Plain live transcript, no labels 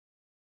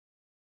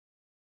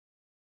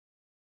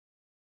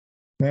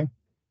Okay.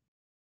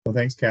 Well,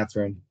 thanks,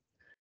 Catherine.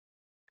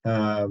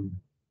 Um,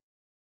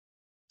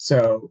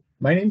 so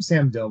my name's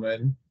Sam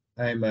Dillman.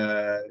 I'm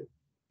a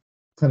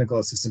clinical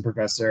assistant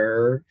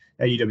professor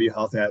at UW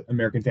Health at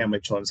American Family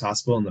Children's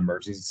Hospital in the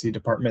emergency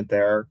department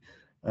there.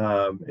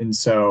 And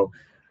so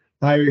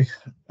I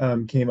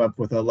came up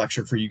with a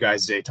lecture for you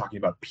guys today talking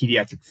about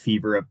pediatric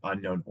fever of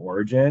unknown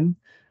origin,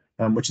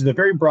 which is a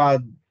very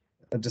broad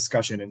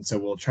discussion. And so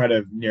we'll try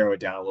to narrow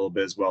it down a little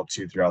bit as well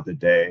too throughout the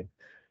day.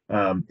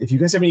 If you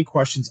guys have any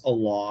questions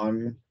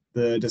along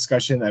the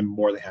discussion, I'm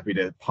more than happy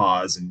to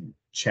pause and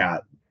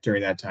chat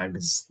during that time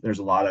because there's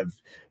a lot of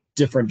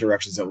different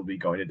directions that we'll be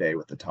going today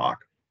with the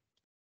talk.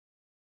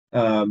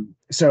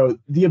 So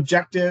the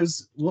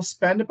objectives, we'll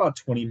spend about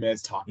 20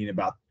 minutes talking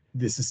about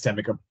the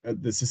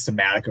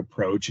systematic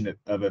approach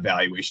of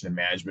evaluation and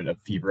management of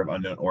fever of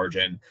unknown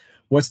origin.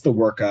 What's the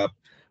workup?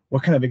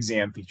 What kind of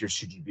exam features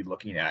should you be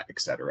looking at,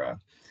 et cetera?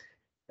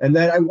 And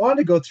then I want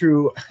to go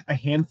through a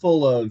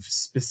handful of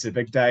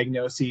specific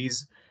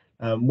diagnoses,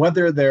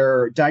 whether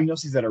they're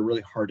diagnoses that are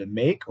really hard to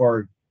make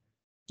or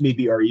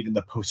maybe are even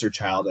the poster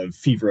child of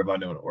fever of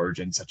unknown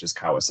origin, such as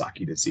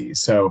Kawasaki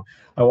disease. So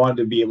I wanted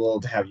to be able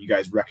to have you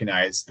guys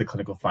recognize the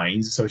clinical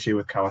findings associated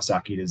with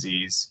Kawasaki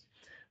disease.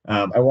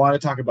 I want to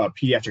talk about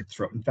pediatric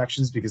throat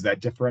infections because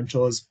that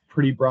differential is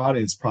pretty broad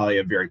and it's probably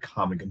a very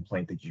common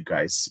complaint that you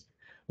guys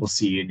will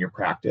see in your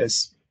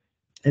practice.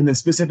 And then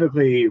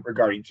specifically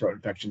regarding throat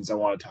infections, I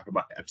want to talk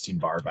about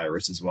Epstein-Barr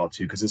virus as well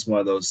too, because it's one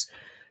of those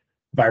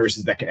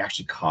viruses that can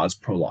actually cause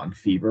prolonged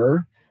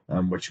fever,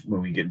 which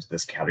when we get into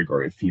this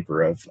category of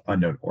fever of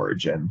unknown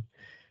origin.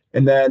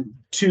 And then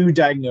two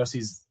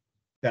diagnoses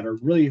that are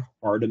really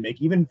hard to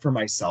make, even for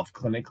myself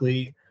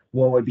clinically.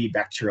 One would be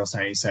bacterial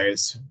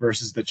sinusitis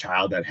versus the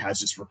child that has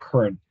just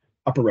recurrent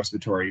upper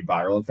respiratory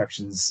viral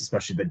infections,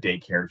 especially the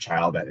daycare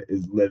child that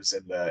lives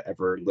in the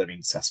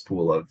ever-living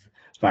cesspool of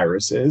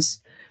viruses.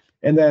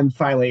 And then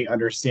finally,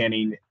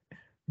 understanding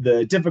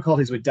the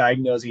difficulties with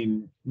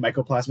diagnosing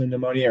mycoplasma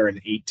pneumonia or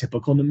an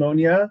atypical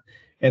pneumonia,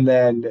 and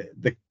then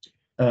the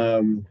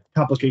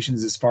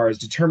complications as far as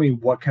determining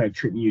what kind of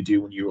treatment you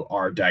do when you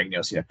are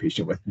diagnosing a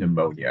patient with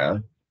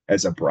pneumonia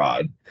as a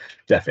broad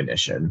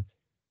definition.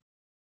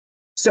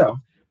 So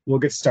we'll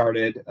get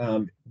started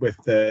with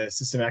the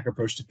systematic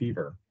approach to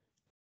fever.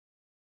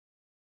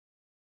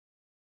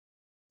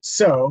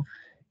 So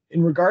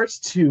in regards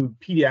to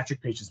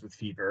pediatric patients with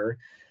fever,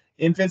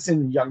 infants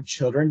and young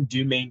children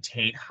do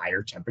maintain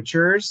higher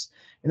temperatures,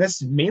 and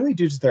that's mainly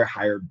due to their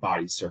higher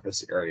body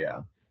surface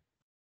area.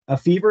 A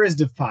fever is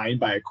defined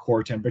by a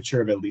core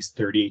temperature of at least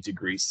 38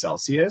 degrees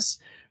Celsius,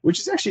 which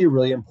is actually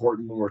really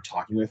important when we're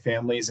talking with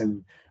families.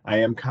 And I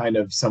am kind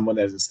of someone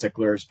that is a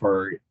stickler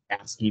for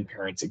asking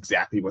parents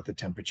exactly what the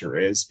temperature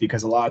is,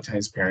 because a lot of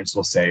times parents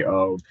will say,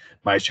 oh,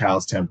 my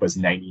child's temp was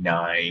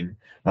 99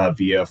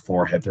 via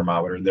forehead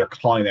thermometer. And they're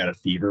calling that a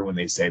fever when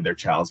they say their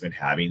child's been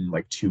having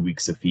like 2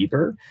 weeks of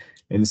fever.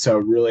 And so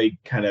really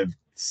kind of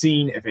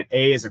seeing if it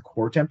A is a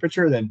core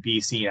temperature, then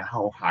B, seeing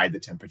how high the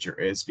temperature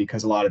is,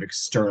 because a lot of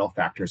external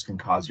factors can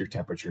cause your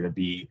temperature to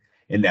be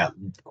in that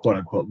quote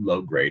unquote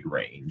low grade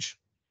range.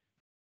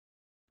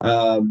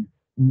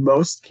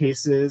 Most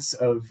cases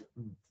of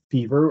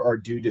fever are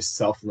due to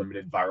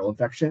self-limited viral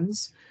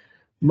infections.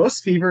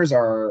 Most fevers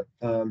are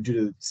due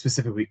to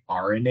specifically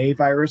RNA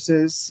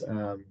viruses.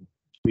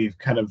 We've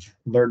kind of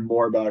learned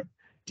more about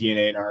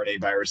DNA and RNA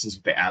viruses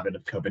with the advent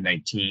of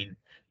COVID-19.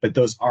 But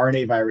those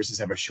RNA viruses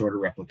have a shorter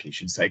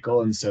replication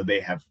cycle, and so they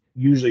have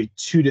usually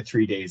 2 to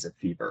 3 days of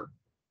fever.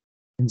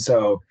 And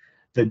so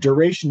the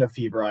duration of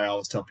fever, I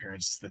always tell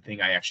parents, is the thing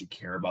I actually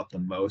care about the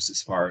most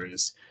as far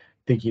as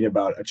thinking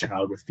about a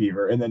child with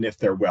fever, and then if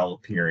they're well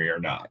appearing or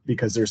not,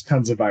 because there's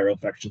tons of viral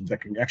infections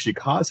that can actually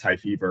cause high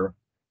fever,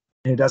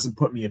 and it doesn't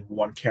put me in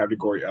one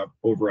category up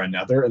over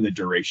another, and the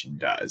duration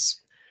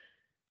does.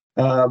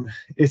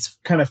 It's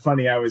kind of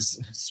funny. I was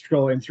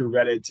scrolling through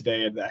Reddit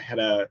today and I had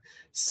a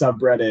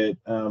subreddit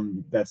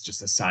that's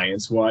just a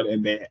science one,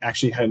 and they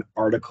actually had an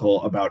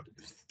article about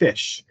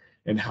fish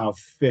and how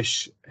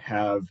fish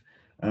have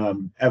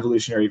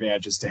evolutionary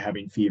advantages to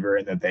having fever,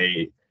 and that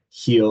they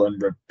heal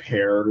and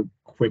repair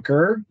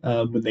quicker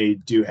when they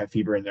do have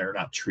fever and they're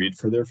not treated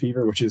for their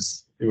fever,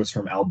 it was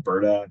from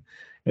Alberta.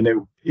 And it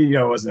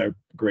wasn't a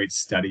great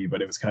study,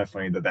 but it was kind of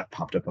funny that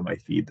popped up on my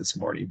feed this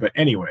morning. But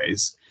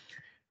anyways,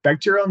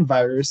 bacterial and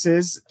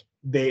viruses,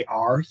 they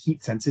are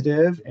heat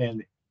sensitive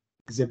and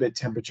exhibit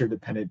temperature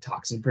dependent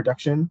toxin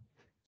production.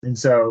 And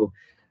so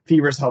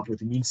fevers help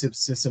with immune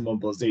system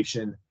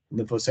mobilization,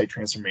 lymphocyte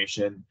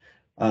transformation,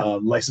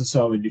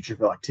 lysosome and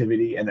neutrophil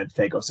activity, and then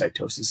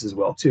phagocytosis as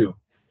well too.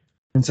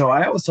 And so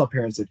I always tell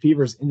parents that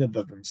fevers in and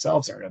of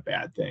themselves aren't a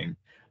bad thing,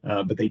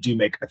 but they do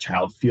make a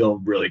child feel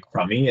really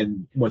crummy.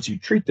 And once you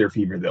treat their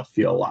fever, they'll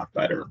feel a lot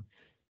better.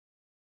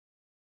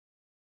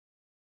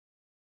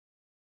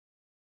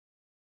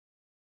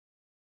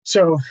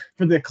 So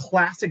for the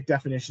classic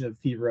definition of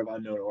fever of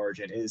unknown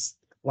origin is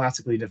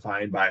classically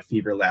defined by a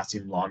fever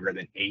lasting longer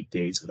than 8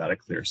 days without a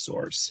clear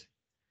source.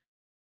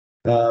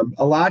 A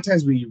lot of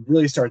times we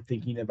really start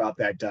thinking about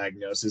that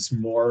diagnosis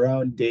more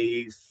around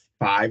day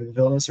 5 of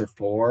illness or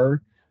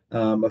 4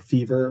 of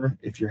fever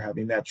if you're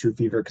having that true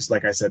fever. Because,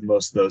 like I said,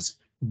 most of those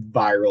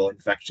viral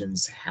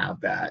infections have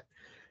that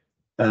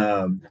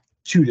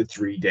 2 to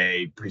 3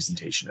 day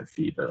presentation of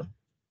fever.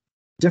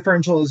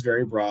 Differential is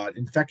very broad.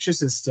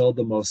 Infectious is still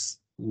the most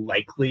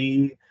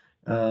likely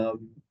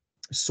um,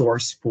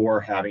 source for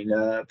having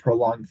a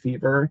prolonged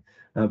fever,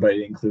 but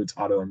it includes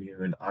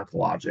autoimmune,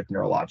 oncologic,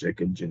 neurologic,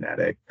 and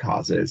genetic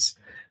causes.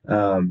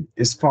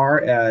 As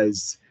far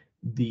as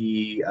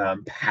the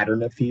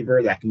pattern of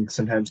fever, that can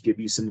sometimes give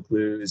you some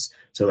clues.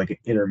 So, like an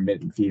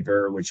intermittent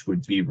fever, which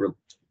would be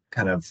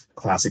kind of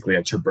classically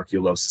a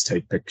tuberculosis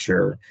type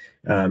picture.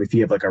 If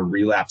you have like a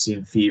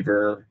relapsing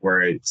fever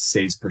where it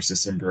stays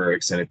persistent for an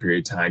extended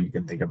period of time, you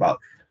can think about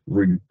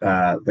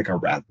like a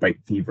rat bite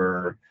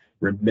fever.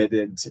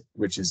 Remittent,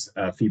 which is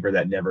a fever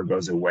that never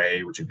goes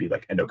away, which would be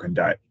like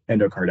endocarditis,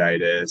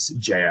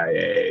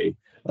 JIA,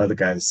 other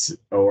guys.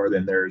 Or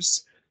then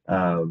there's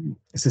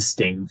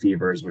sustained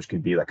fevers, which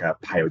could be like a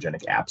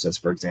pyogenic abscess,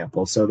 for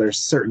example. So there's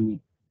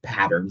certain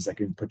patterns that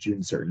can put you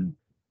in certain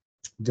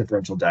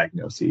differential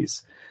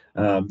diagnoses.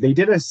 They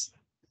did a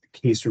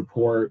case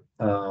report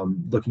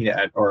looking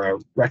at, or a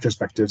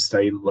retrospective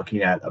study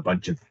looking at a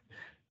bunch of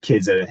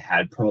kids that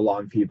had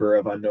prolonged fever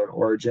of unknown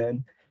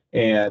origin.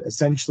 And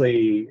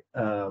essentially,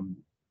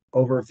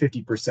 over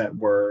 50%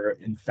 were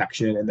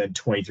infection, and then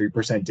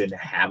 23% didn't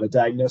have a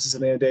diagnosis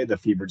at the end of the day. The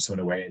fever just went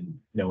away, and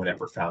no one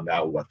ever found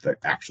out what the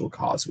actual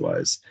cause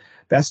was.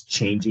 That's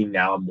changing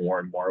now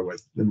more and more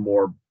with the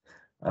more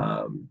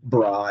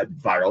broad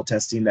viral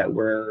testing that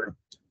we're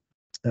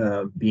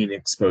being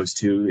exposed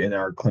to in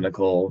our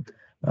clinical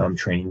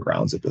training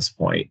grounds at this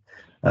point.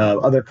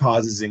 Other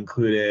causes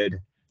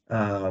included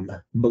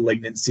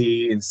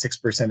malignancy in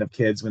 6% of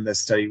kids when this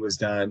study was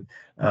done,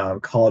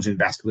 collagen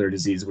vascular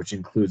disease, which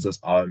includes those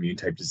autoimmune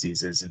type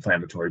diseases,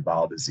 inflammatory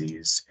bowel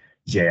disease,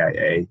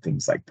 JIA,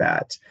 things like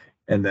that.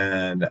 And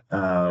then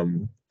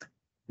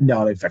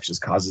non-infectious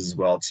causes as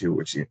well, too,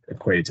 which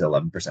equated to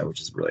 11%,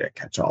 which is really a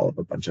catch-all of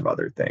a bunch of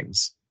other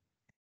things.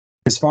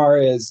 As far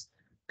as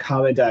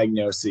common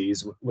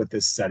diagnoses with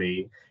this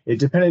study, it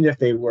depended if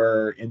they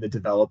were in the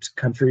developed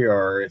country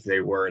or if they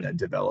were in a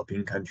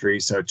developing country.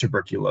 So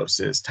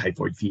tuberculosis,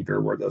 typhoid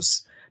fever were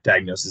those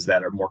diagnoses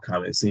that are more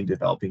commonly seen in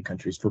developing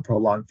countries for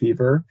prolonged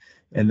fever.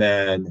 And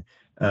then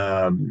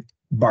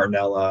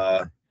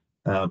Bartonella,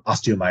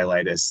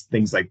 osteomyelitis,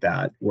 things like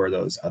that were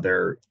those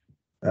other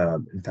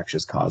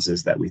infectious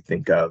causes that we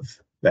think of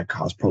that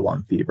cause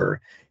prolonged fever.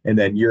 And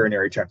then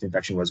urinary tract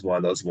infection was one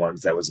of those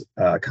ones that was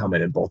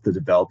common in both the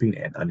developing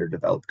and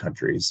underdeveloped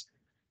countries.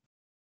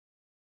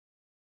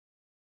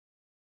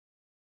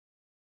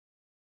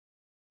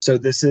 So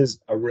this is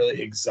a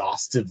really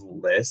exhaustive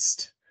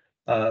list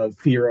of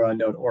fever of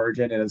unknown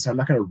origin. And so I'm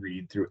not going to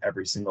read through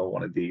every single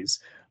one of these,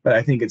 but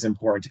I think it's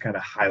important to kind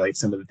of highlight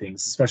some of the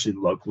things, especially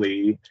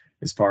locally,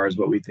 as far as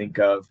what we think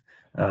of.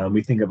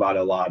 We think about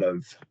a lot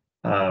of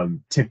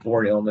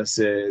tick-borne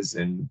illnesses,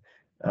 and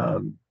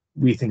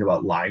we think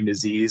about Lyme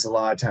disease a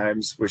lot of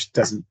times, which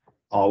doesn't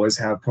always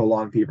have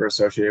prolonged fever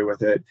associated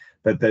with it.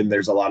 But then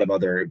there's a lot of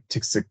other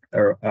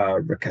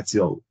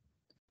rickettsial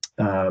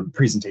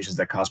presentations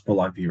that cause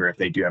prolonged fever if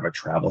they do have a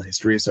travel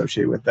history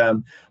associated with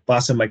them.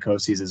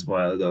 Blastomycosis is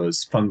one of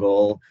those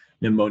fungal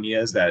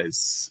pneumonias that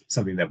is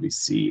something that we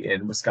see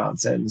in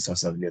Wisconsin, so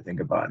something to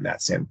think about in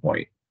that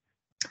standpoint.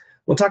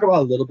 We'll talk about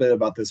a little bit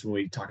about this when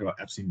we talk about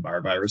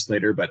Epstein-Barr virus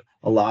later, but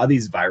a lot of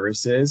these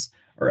viruses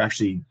are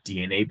actually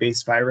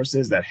DNA-based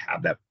viruses that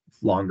have that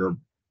longer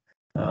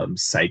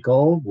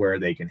cycle where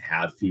they can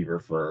have fever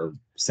for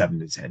 7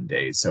 to 10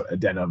 days. So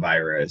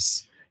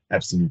adenovirus,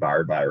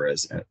 Epstein-Barr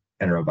virus,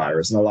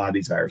 enterovirus, and a lot of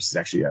these viruses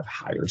actually have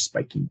higher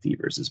spiking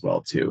fevers as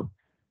well too.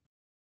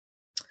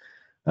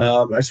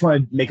 I just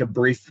want to make a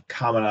brief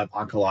comment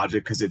on oncologic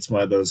because it's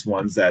one of those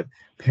ones that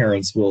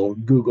parents will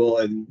Google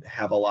and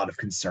have a lot of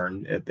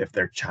concern if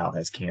their child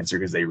has cancer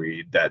because they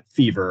read that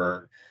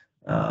fever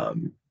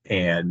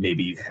and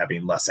maybe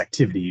having less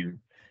activity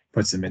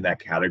puts them in that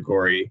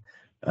category.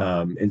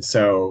 And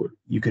so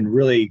you can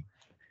really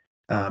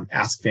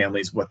ask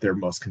families what they're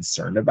most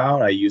concerned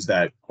about. I use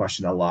that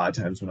question a lot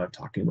of times when I'm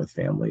talking with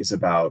families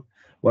about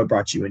what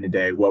brought you in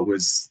today, what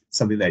was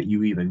something that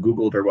you even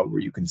Googled, or what were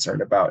you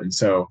concerned about? And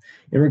so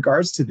in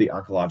regards to the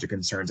oncologic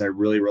concerns, I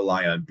really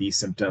rely on B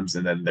symptoms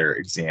and then their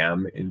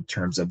exam in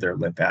terms of their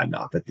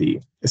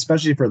lymphadenopathy,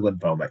 especially for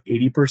lymphoma.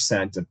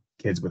 80% of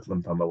kids with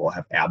lymphoma will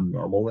have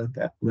abnormal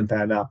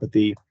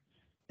lymphadenopathy.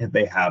 If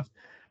they have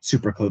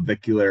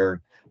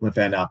supraclavicular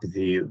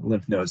lymphadenopathy,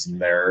 lymph nodes in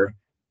their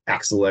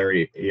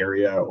axillary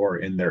area or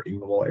in their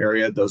inguinal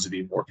area, those would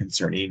be more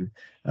concerning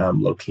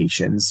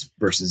locations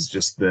versus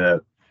just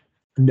the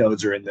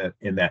nodes are in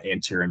that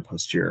anterior and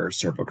posterior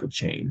cervical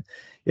chain.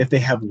 If they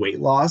have weight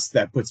loss,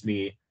 that puts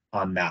me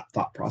on that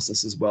thought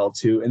process as well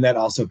too, and that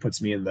also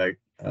puts me in the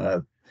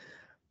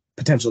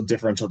potential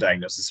differential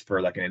diagnosis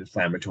for like an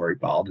inflammatory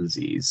bowel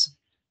disease.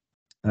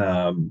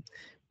 And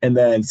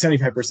then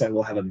 75%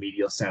 will have a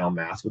medial sentinel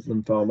mass with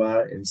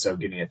lymphoma, and so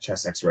getting a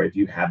chest X-ray if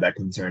you have that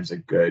concern is a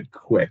good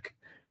quick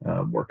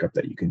workup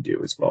that you can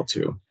do as well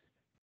too.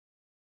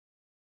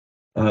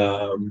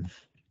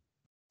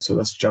 So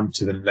let's jump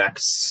to the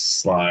next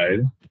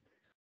slide.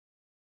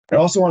 I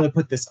also want to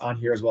put this on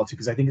here as well too,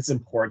 because I think it's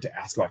important to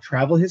ask about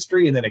travel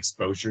history and then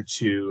exposure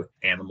to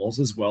animals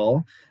as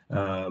well.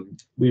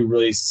 We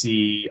really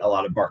see a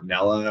lot of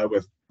Bartonella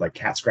with like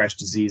cat scratch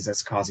disease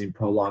that's causing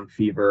prolonged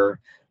fever,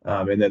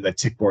 and then the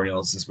tick-borne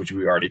illnesses, which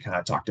we already kind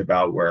of talked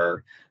about,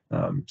 where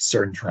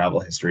certain travel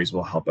histories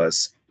will help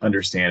us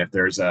understand if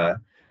there's a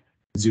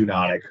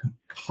zoonotic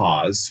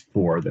cause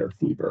for their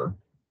fever.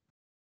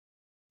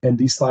 And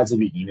these slides will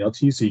be emailed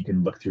to you, so you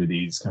can look through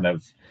these kind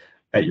of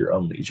at your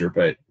own leisure,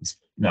 but it's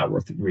not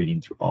worth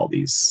reading through all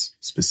these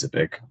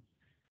specific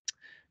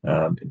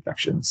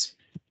infections.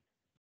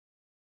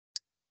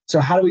 So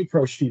how do we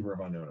approach fever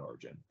of unknown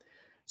origin?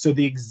 So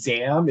the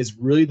exam is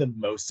really the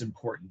most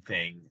important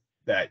thing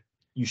that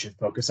you should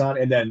focus on.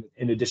 And then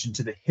in addition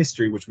to the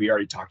history, which we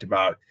already talked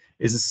about,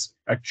 is this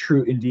a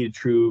true, indeed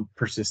true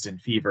persistent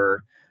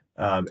fever?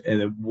 And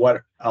then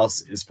what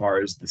else as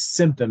far as the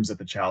symptoms that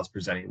the child's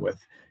presenting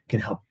with can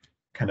help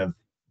kind of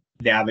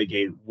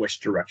navigate which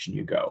direction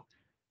you go.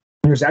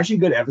 There's actually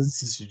good evidence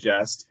to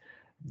suggest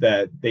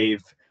that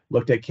they've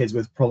looked at kids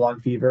with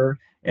prolonged fever,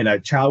 and a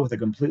child with a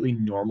completely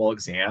normal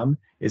exam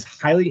is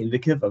highly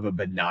indicative of a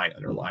benign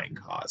underlying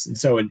cause. And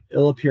so an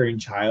ill-appearing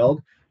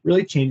child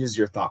really changes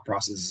your thought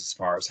process as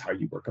far as how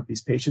you work up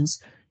these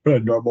patients. But a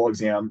normal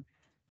exam,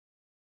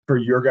 for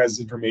your guys'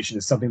 information,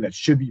 is something that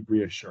should be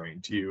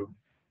reassuring to you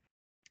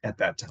at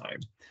that time.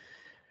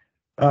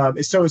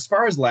 So as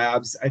far as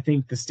labs, I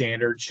think the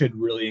standard should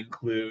really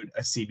include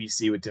a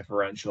CBC with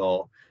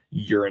differential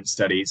urine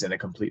studies and a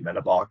complete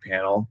metabolic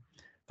panel.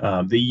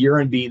 The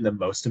urine being the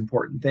most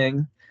important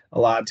thing. A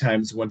lot of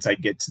times once I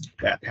get to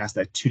that past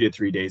that 2 to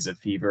 3 days of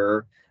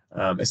fever,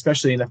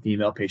 especially in a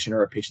female patient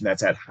or a patient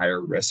that's at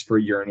higher risk for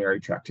urinary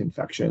tract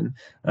infection,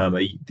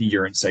 the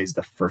urine study is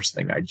the first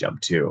thing I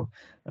jump to.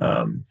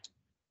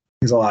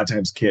 Because a lot of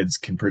times kids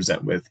can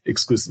present with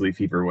exclusively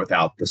fever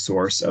without the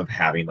source of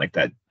having like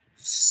that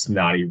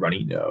snotty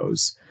runny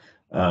nose.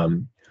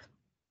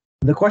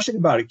 The question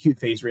about acute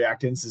phase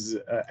reactants is,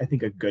 I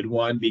think, a good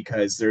one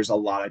because there's a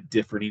lot of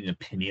differing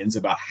opinions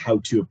about how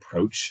to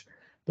approach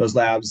those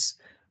labs,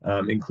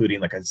 including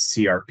like a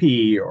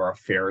CRP or a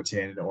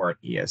ferritin or an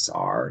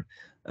ESR.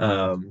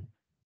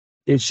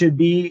 It should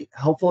be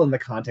helpful in the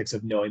context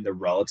of knowing the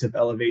relative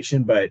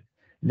elevation, but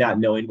not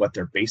knowing what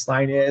their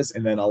baseline is.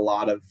 And then a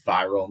lot of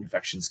viral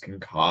infections can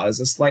cause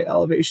a slight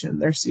elevation in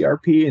their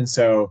CRP. And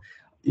so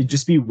you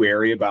just be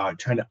wary about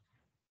trying to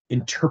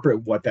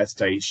interpret what that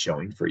study is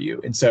showing for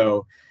you. And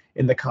so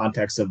in the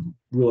context of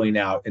ruling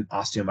out an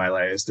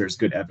osteomyelitis, there's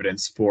good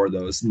evidence for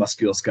those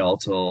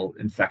musculoskeletal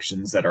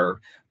infections that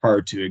are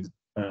hard to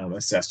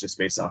assess just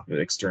based off of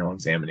external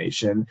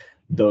examination.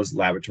 Those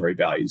laboratory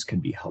values can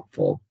be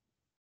helpful.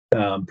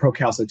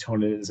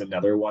 Procalcitonin is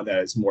another one that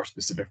is more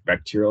specific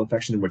bacterial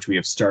infection, which we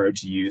have started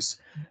to use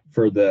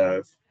for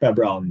the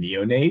febrile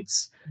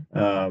neonates,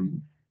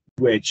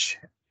 which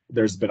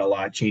there's been a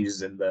lot of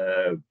changes in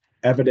the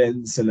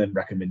evidence and then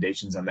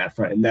recommendations on that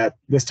front. And that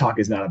this talk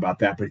is not about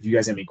that, but if you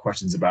guys have any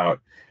questions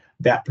about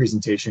that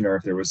presentation or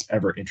if there was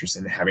ever interest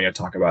in having a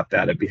talk about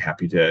that, I'd be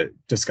happy to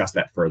discuss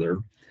that further.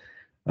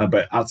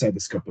 But outside the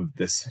scope of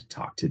this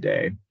talk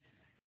today.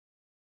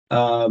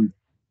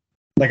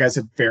 Like I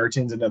said,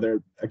 ferritin's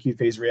another acute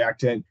phase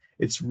reactant.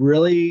 It's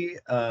really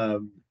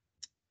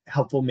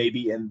helpful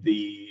maybe in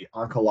the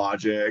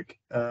oncologic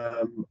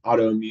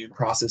autoimmune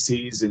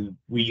processes, and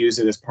we use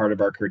it as part of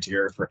our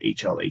criteria for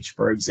HLH,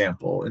 for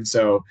example. And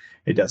so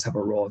it does have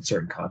a role in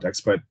certain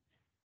contexts, but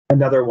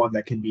another one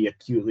that can be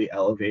acutely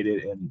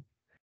elevated in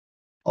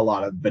a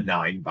lot of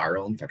benign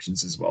viral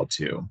infections as well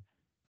too.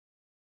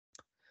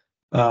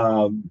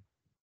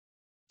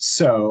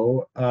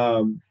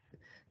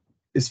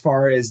 As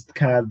far as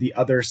kind of the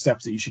other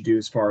steps that you should do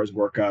as far as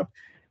workup,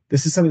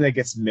 this is something that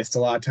gets missed a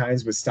lot of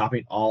times, but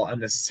stopping all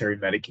unnecessary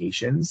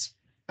medications.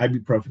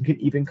 Ibuprofen can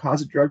even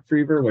cause a drug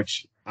fever,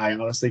 which I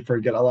honestly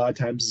forget a lot of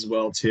times as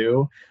well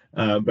too.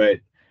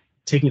 But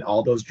taking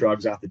all those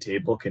drugs off the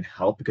table can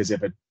help, because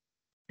if a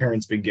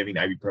parent's been giving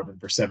ibuprofen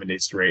for 7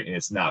 days straight and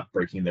it's not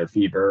breaking their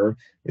fever,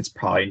 it's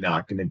probably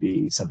not going to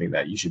be something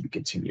that you should be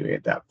continuing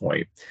at that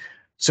point.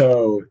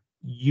 So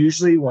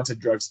usually once a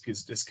drug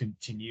is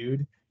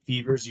discontinued,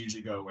 fevers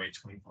usually go away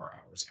 24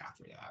 hours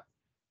after that.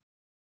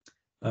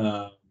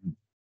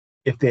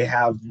 If they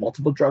have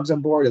multiple drugs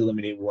on board,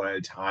 eliminating one at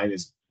a time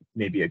is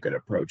maybe a good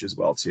approach as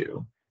well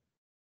too.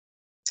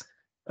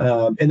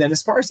 And then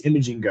as far as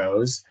imaging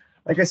goes,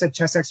 like I said,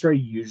 chest x-ray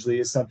usually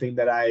is something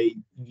that I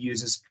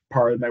use as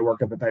part of my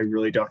workup if I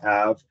really don't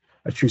have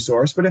a true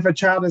source. But if a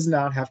child does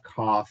not have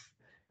cough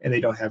and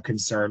they don't have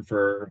concern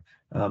for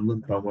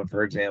lymphoma,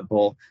 for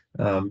example,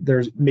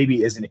 there's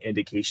maybe is an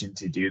indication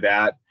to do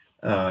that.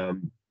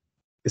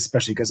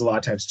 Especially because a lot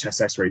of times chest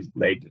x-ray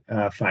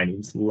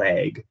findings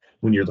lag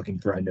when you're looking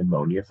for a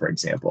pneumonia, for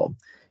example.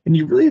 And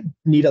you really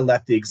need to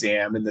let the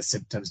exam and the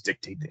symptoms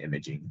dictate the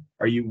imaging.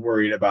 Are you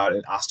worried about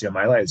an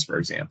osteomyelitis, for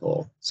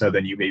example? So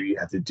then you maybe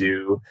have to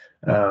do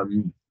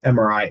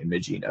MRI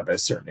imaging of a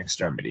certain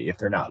extremity if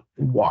they're not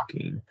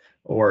walking.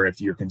 or if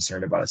you're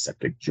concerned about a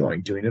septic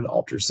joint, doing an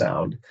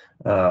ultrasound.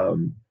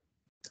 Um,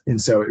 and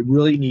so you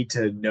really need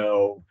to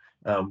know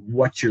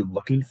what you're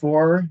looking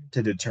for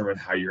to determine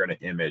how you're going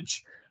to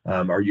image.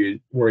 Are you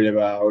worried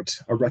about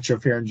a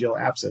retropharyngeal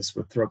abscess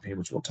with throat pain,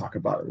 which we'll talk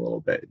about in a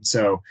little bit?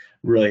 So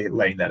really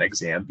letting that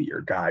exam be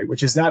your guide,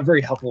 which is not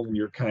very helpful when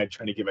you're kind of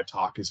trying to give a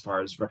talk as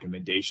far as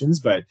recommendations,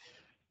 but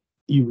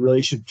you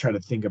really should try to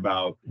think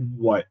about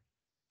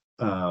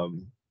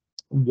um,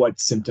 what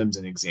symptoms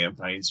and exam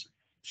findings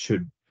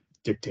should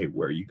dictate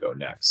where you go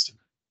next.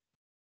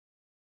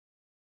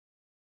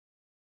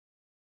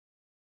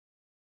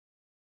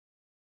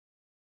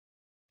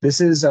 This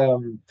is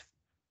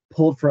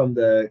pulled from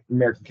the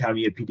American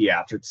Academy of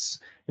Pediatrics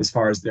as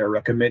far as their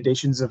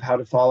recommendations of how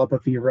to follow up a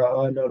fever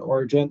of unknown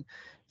origin.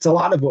 It's a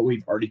lot of what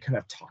we've already kind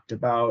of talked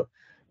about.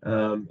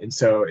 And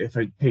so if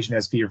a patient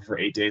has fever for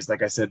 8 days,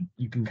 like I said,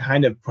 you can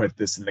kind of put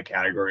this in the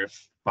category of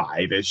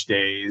 5-ish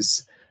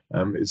days,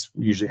 is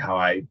usually how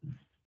I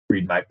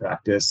read my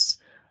practice.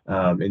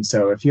 And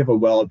so if you have a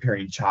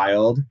well-appearing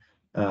child,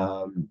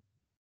 um,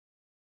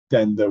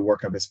 then the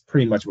workup is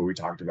pretty much what we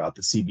talked about: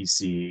 the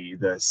CBC,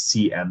 the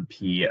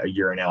CMP, a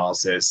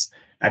urinalysis,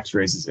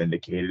 x-rays is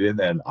indicated, and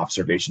then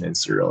observation and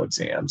serial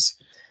exams.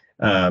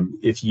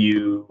 If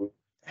you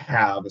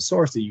have a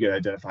source that you can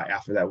identify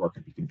after that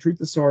workup, you can treat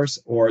the source,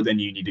 or then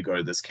you need to go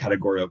to this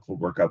categorical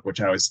workup,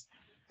 which I was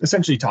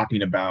essentially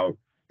talking about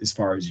as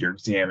far as your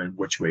exam and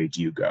which way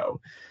do you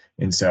go.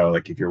 And so,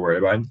 like, if you're worried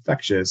about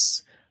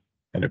infectious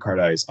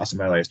endocarditis,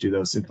 osteomyelitis, do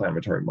those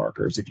inflammatory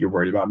markers. If you're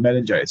worried about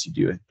meningitis, you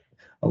do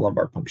a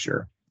lumbar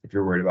puncture. If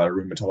you're worried about a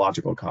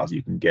rheumatological cause,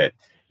 you can get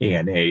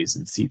ANAs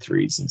and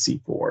C3s and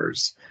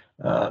C4s,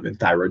 and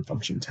thyroid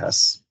function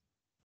tests.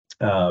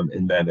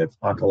 And then if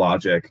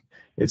oncologic,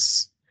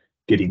 it's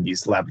getting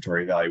these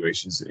laboratory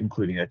evaluations,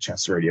 including a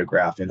chest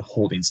radiograph and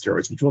holding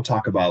steroids, which we'll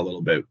talk about a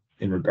little bit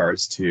in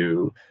regards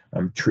to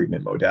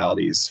treatment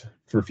modalities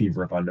for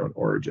fever of unknown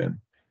origin.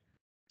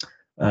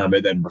 And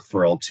then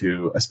referral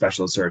to a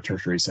specialist or a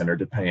tertiary center,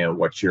 depending on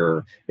what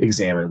your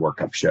exam and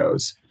workup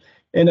shows.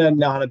 In a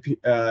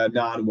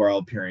non-well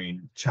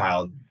appearing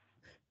child,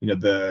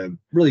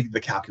 the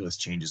calculus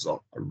changes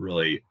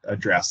really a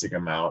drastic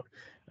amount.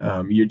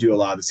 You do a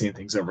lot of the same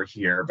things over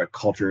here, but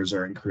cultures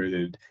are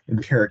included,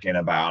 empiric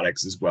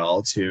antibiotics as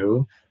well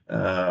too,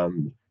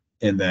 and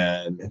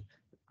then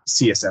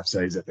CSF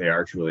studies if they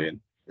are truly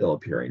an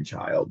ill-appearing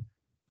child.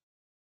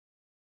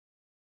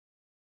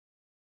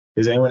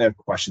 Does anyone have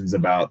questions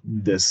about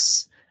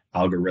this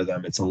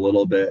algorithm? It's a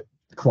little bit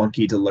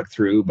clunky to look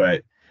through,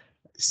 but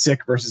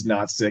sick versus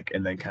not sick,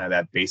 and then kind of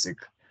that basic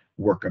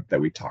workup that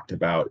we talked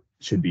about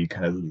should be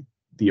kind of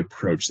the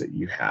approach that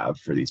you have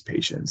for these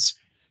patients.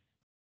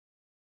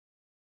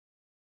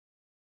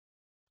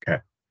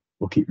 Okay,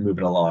 we'll keep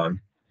moving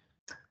along.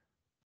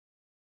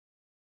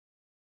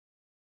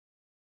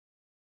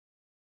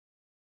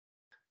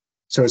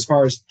 So as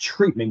far as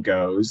treatment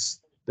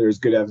goes, there's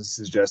good evidence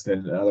to suggest that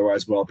an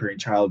otherwise well-appearing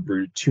child,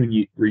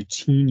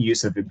 routine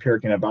use of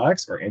empiric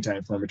antibiotics or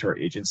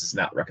anti-inflammatory agents is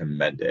not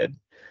recommended.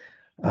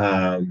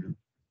 Um,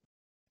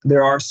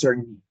 there are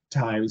certain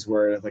times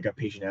where like a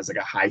patient has like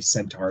a high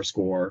Centaur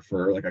score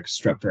for like a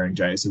strep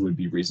pharyngitis, it would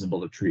be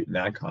reasonable to treat in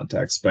that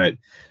context. But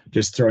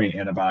just throwing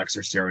antibiotics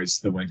or steroids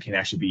to the wind can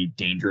actually be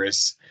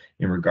dangerous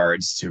in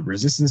regards to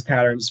resistance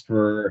patterns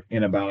for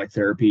antibiotic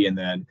therapy. And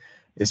then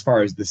as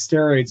far as the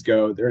steroids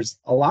go, there's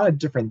a lot of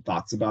different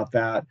thoughts about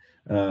that.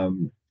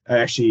 I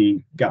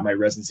actually got my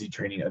residency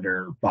training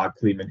under Bob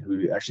Kleeman,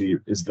 who actually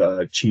is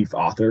the chief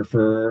author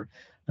for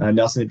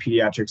Nelson in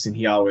Pediatrics, and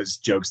he always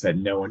jokes that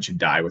no one should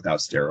die without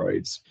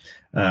steroids.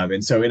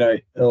 And so in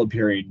a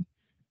ill-appearing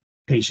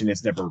patient,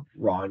 it's never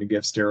wrong to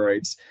give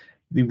steroids.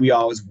 We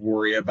always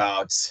worry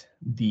about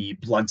the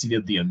blunting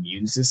of the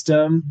immune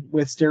system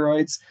with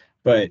steroids,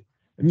 but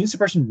immune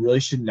suppression really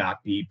should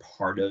not be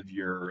part of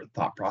your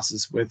thought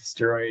process with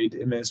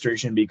steroid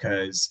administration,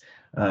 because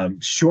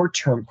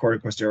short-term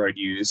corticosteroid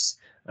use,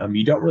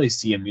 you don't really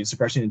see immune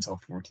suppression until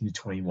 14 to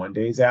 21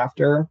 days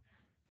after.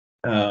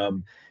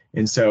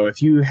 And so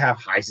if you have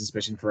high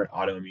suspicion for an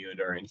autoimmune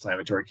or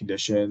inflammatory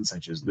condition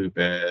such as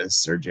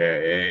lupus or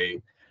JA,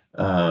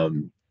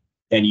 and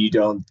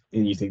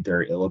you think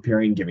they're ill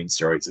appearing, giving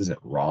steroids isn't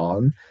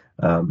wrong,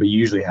 but you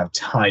usually have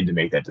time to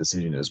make that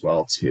decision as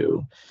well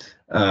too.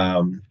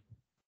 Um,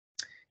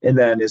 and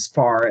then as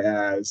far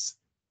as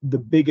the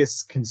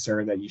biggest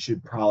concern that you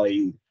should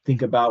probably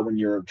think about when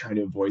you're trying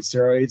to avoid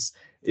steroids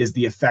is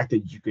the effect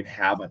that you can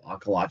have on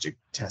oncologic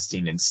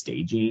testing and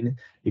staging,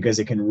 because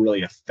it can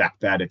really affect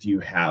that if you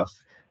have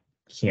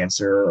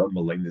cancer or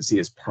malignancy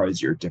as part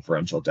of your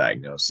differential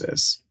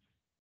diagnosis.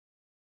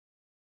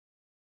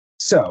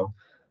 So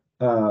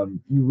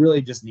you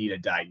really just need a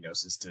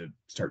diagnosis to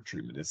start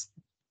treatment, is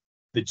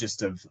the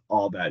gist of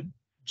all that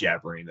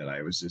jabbering that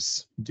I was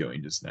just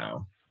doing just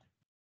now.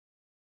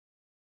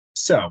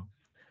 So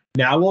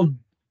now we'll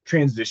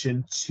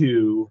transition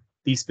to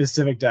these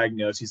specific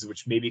diagnoses,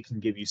 which maybe can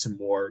give you some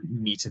more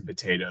meat and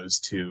potatoes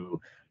to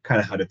kind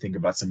of how to think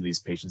about some of these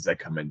patients that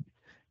come in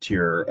to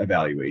your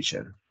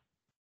evaluation.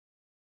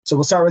 So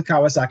we'll start with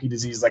Kawasaki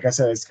disease. Like I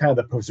said, it's kind of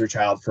the poster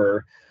child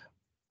for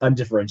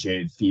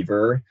undifferentiated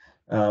fever,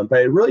 but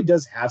it really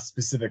does have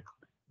specific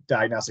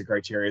diagnostic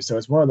criteria. So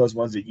it's one of those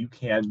ones that you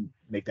can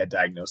make that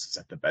diagnosis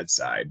at the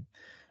bedside.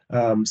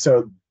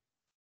 So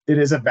it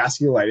is a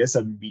vasculitis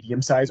of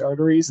medium-sized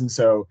arteries, and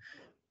so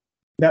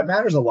that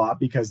matters a lot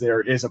because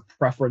there is a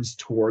preference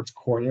towards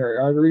coronary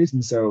arteries,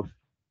 and so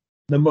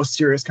the most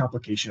serious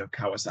complication of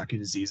Kawasaki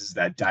disease is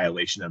that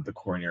dilation of the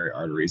coronary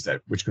arteries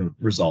that which can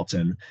result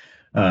in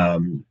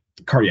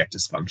cardiac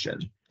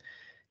dysfunction.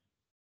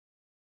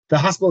 The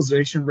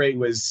hospitalization rate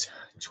was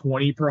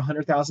 20 per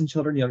 100,000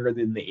 children younger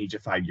than the age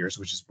of 5 years,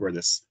 which is where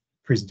this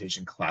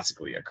presentation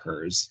classically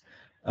occurs.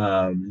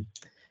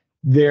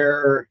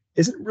 There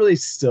isn't really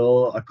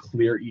still a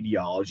clear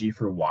etiology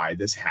for why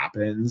this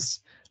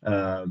happens.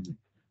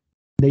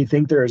 They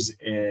think there's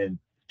a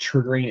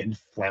triggering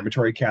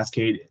inflammatory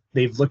cascade.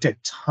 They've looked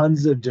at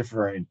tons of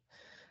different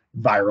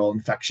viral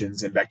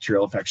infections and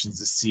bacterial infections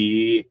to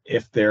see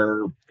if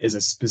there is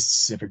a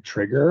specific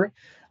trigger.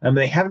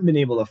 They haven't been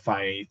able to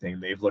find anything.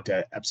 They've looked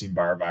at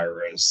Epstein-Barr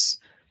virus,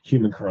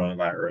 human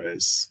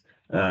coronavirus,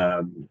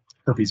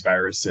 herpes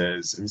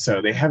viruses, and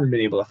so they haven't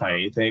been able to find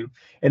anything.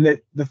 And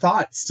that the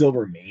thought still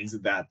remains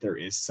that there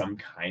is some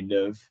kind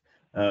of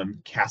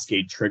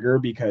cascade trigger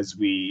because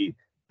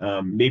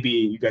maybe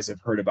you guys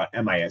have heard about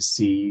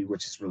MIS-C,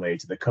 which is related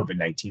to the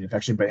COVID-19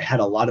 infection, but it had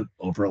a lot of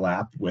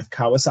overlap with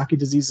Kawasaki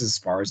disease as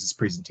far as its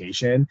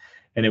presentation.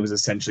 And it was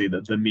essentially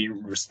the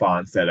immune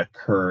response that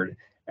occurred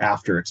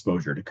after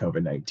exposure to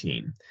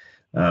COVID-19.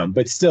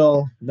 But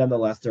still,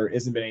 nonetheless, there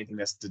isn't been anything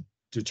that's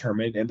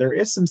determined. And there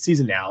is some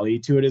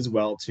seasonality to it as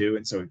well, too.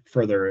 And so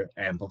further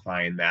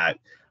amplifying that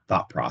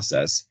thought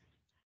process.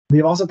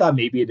 They've also thought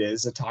maybe it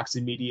is a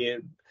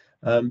toxin-mediated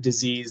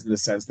disease in the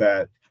sense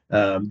that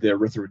the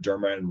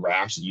erythroderma and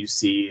rash that you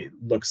see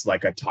looks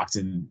like a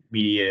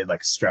toxin-mediated,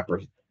 like strep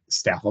or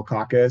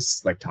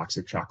staphylococcus, like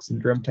toxic shock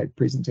syndrome type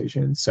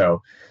presentation.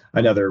 So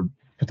another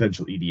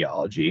potential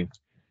etiology.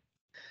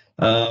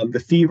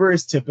 The fever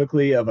is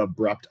typically of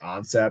abrupt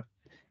onset,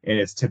 and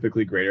it's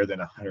typically greater than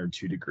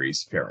 102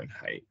 degrees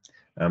Fahrenheit.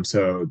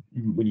 So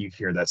when you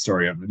hear that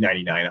story of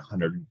 99,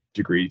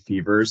 100-degree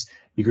fevers,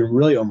 you can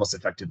really almost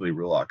effectively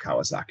rule out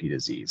Kawasaki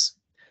disease.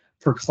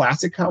 For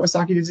classic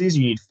Kawasaki disease,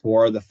 you need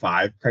 4 of the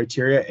 5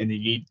 criteria, and you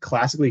need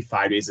classically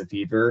 5 days of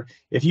fever.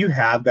 If you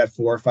have that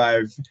 4 or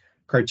 5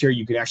 criteria,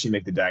 you can actually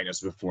make the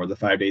diagnosis before the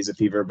 5 days of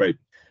fever, but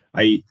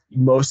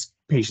most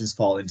patients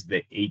fall into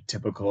the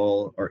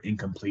atypical or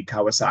incomplete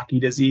Kawasaki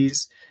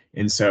disease.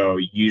 And so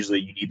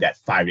usually you need that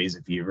 5 days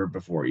of fever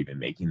before even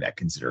making that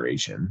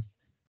consideration.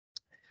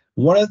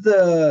 One of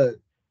the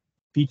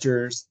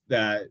features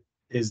that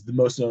is the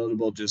most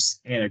notable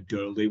just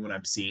anecdotally when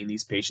I'm seeing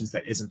these patients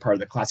that isn't part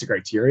of the classic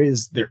criteria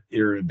is their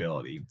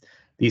irritability.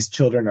 These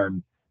children are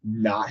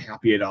not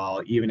happy at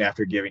all, even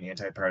after giving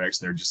antibiotics.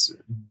 They're just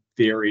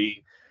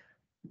very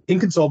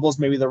inconsolable is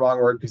maybe the wrong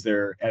word because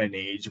they're at an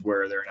age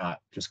where they're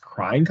not just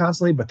crying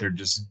constantly, but they're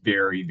just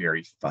very,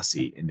 very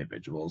fussy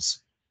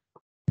individuals.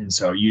 And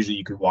so usually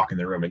you could walk in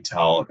the room and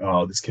tell,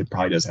 oh, this kid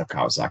probably does have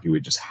Kawasaki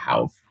with just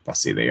how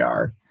fussy they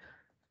are.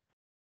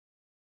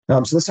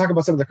 So let's talk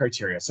about some of the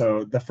criteria.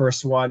 So the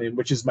first one, and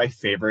which is my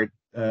favorite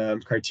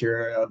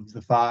criteria of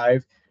the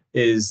 5,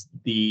 is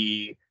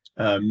the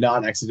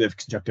non-exudative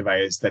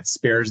conjunctivitis that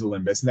spares the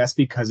limbus, and that's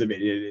because of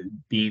it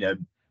being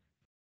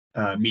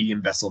a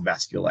medium vessel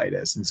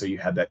vasculitis, and so you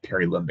have that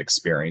perilimbic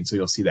sparing. So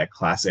you'll see that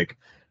classic.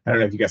 I don't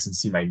know if you guys can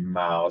see my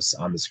mouse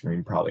on the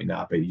screen, probably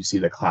not, but you see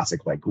the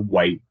classic like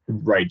white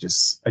right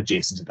just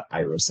adjacent to the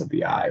iris of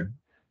the eye.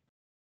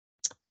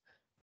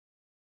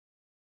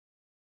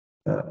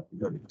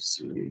 Let me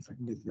see if I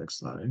can get the next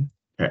slide.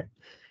 Okay.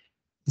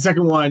 The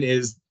second one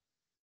is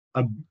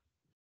a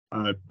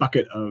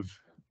bucket of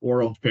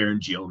oral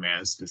pharyngeal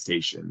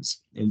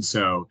manifestations. And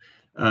so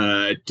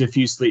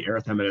diffusely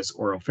erythematous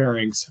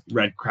oropharynx,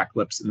 red cracked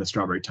lips, and the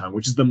strawberry tongue,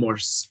 which is the more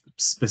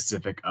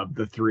specific of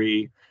the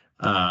 3.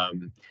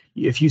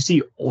 If you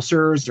see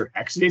ulcers or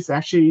exudates,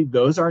 actually,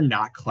 those are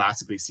not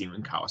classically seen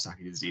in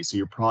Kawasaki disease. So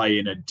you're probably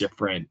in a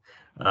different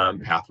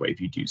pathway if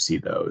you do see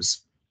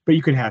those. But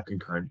you can have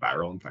concurrent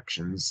viral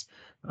infections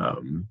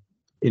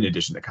in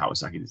addition to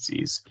Kawasaki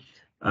disease.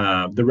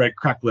 The red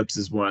cracked lips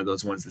is one of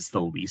those ones that's the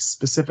least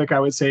specific,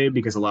 I would say,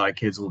 because a lot of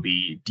kids will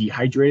be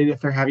dehydrated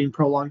if they're having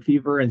prolonged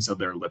fever, and so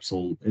their lips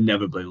will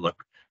inevitably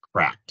look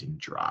cracked and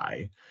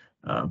dry.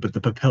 But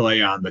the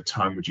papillae on the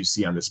tongue, which you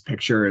see on this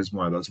picture, is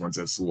one of those ones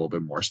that's a little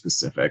bit more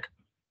specific.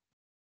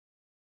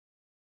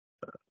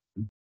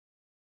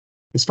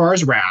 As far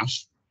as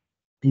rash,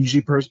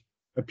 usually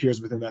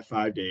appears within that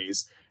 5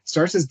 days.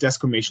 Starts as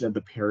desquamation of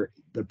the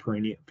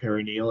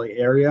perineal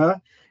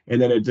area, and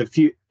then it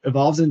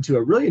evolves into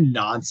a really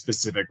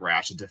non-specific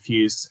rash, a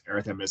diffuse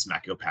erythematous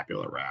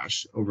maculopapular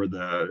rash over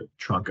the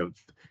trunk and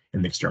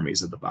the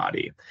extremities of the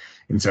body.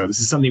 And so this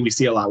is something we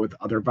see a lot with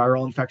other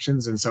viral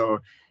infections, and so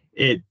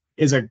it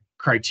is a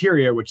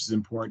criteria which is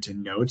important to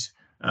note,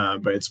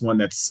 but it's one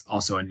that's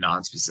also a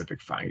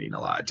non-specific finding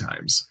a lot of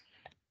times.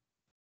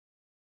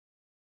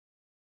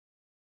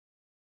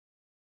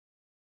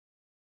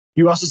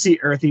 You also see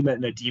erythema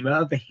and edema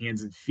of the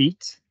hands and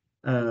feet.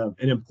 An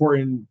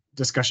important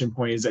discussion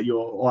point is that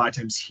you'll a lot of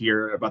times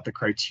hear about the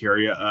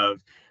criteria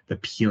of the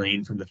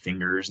peeling from the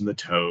fingers and the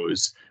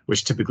toes,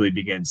 which typically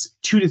begins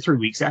 2 to 3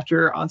 weeks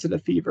after onset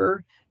of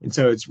fever. And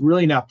so it's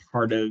really not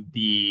part of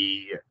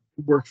the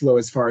workflow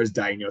as far as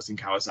diagnosing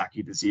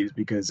Kawasaki disease,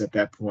 because at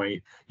that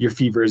point, your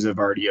fevers have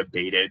already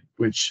abated,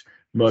 which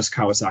most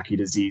Kawasaki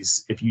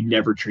disease, if you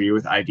never treat it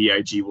with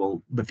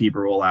IVIG, the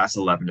fever will last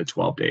 11 to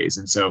 12 days.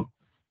 And so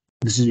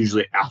this is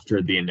usually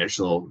after the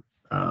initial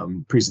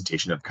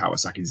presentation of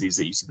Kawasaki disease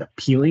that you see the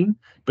peeling,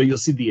 but you'll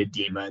see the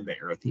edema and the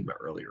erythema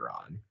earlier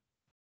on.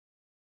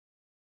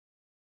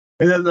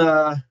 And then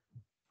the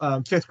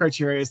fifth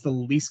criteria is the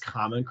least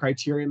common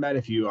criteria met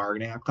if you are going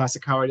to have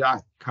classic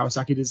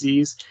Kawasaki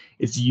disease.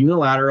 It's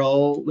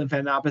unilateral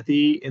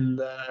lymphadenopathy in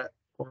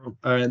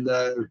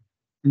the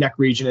neck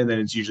region, and then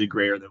it's usually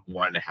greater than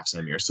 1.5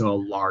 centimeters. So a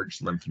large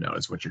lymph node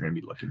is what you're going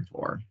to be looking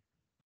for.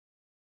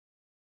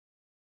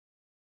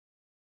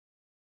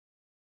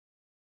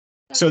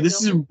 So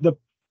this is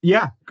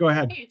yeah, go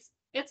ahead. Hey,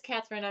 it's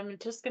Catherine. I'm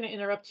just going to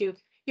interrupt you.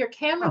 Your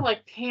camera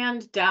like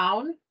panned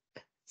down,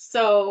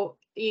 so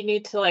you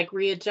need to like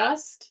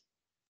readjust.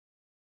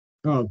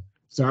 Oh,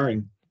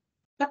 sorry.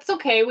 That's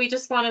okay. We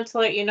just wanted to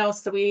let you know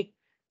so we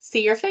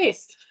see your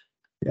face.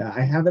 Yeah,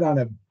 I have it on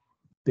a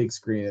big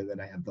screen, and then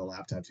I have the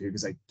laptop too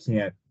because I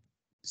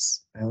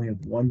only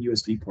have one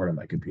USB port on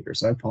my computer,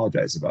 so I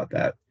apologize about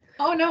that.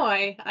 Oh no,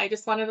 I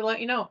just wanted to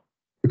let you know.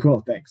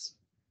 Cool, thanks.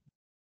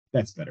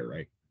 That's better,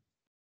 right?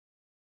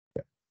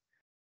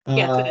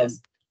 Yes, it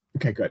is.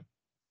 Okay, good.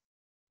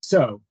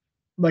 So,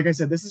 like I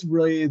said, this is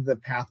really the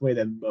pathway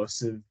that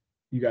most of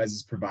you guys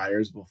as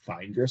providers will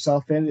find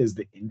yourself in, is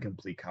the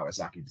incomplete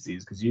Kawasaki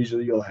disease, because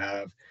usually you'll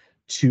have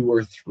 2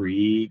 or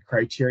 3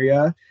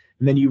 criteria,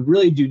 and then you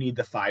really do need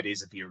the 5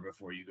 days of fever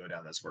before you go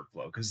down this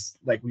workflow, because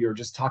like we were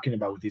just talking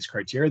about with these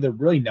criteria, they're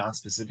really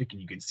non-specific,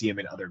 and you can see them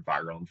in other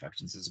viral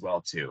infections as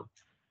well too.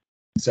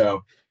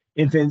 So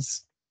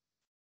infants,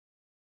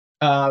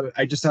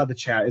 I just saw the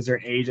chat, is there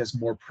an age that's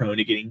more prone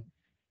to getting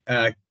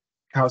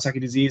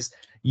Kawasaki disease?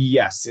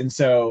 Yes. And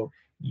so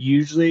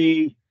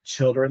usually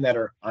children that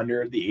are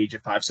under the age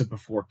of 5, so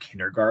before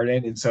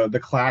kindergarten. And so the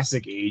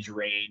classic age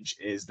range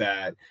is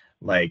that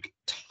like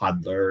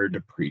toddler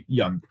to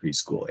young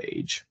preschool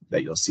age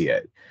that you'll see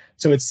it.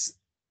 So it's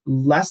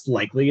less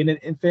likely in an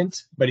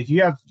infant, but if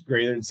you have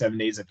greater than 7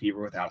 days of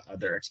fever without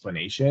other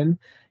explanation,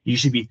 you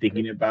should be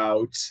thinking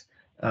about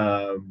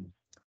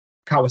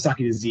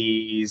Kawasaki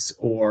disease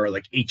or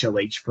like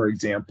HLH, for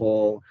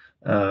example,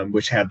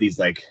 which have these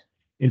like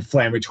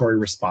inflammatory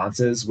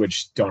responses,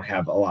 which don't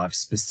have a lot of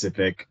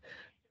specific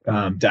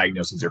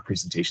diagnoses or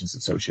presentations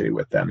associated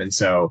with them. And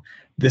so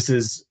this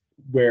is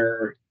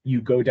where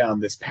you go down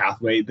this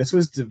pathway. This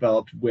was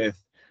developed with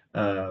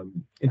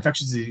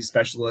infectious disease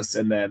specialists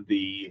and then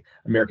the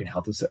American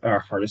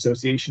Heart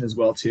Association as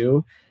well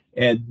too.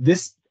 And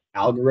this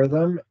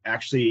algorithm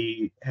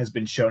actually has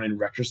been shown in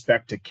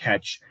retrospect to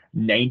catch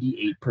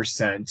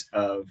 98%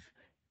 of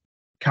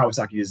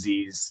Kawasaki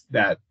disease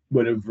that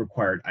would have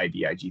required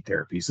IVIG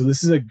therapy. So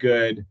this is a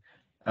good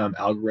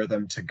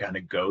algorithm to kind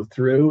of go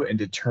through and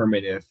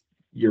determine if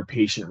your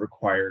patient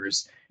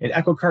requires an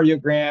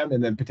echocardiogram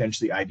and then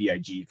potentially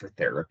IVIG for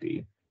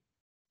therapy.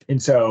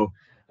 And so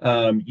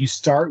you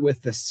start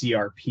with the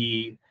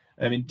CRP.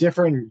 I mean,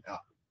 different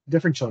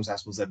children's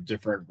hospitals have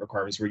different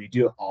requirements where you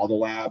do all the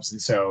labs.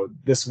 And so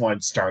this one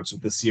starts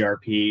with the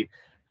CRP.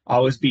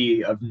 Always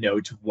be of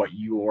note what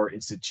your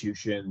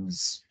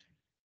institution's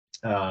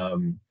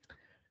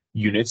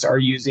units are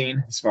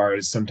using, as far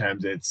as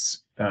sometimes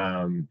it's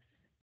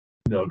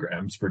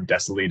milligrams per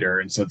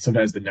deciliter, and so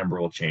sometimes the number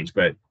will change,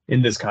 but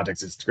in this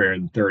context it's greater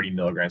than 30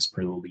 milligrams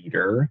per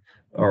liter,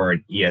 or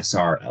an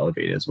ESR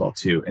elevated as well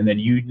too. And then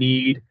you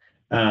need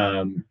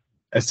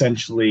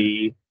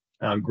essentially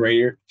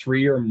greater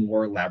 3 or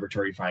more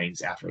laboratory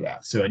findings after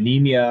that. So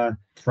anemia,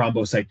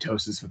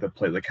 thrombocytosis with a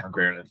platelet count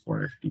greater than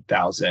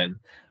 450,000,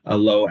 a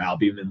low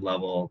albumin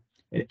level,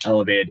 an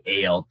elevated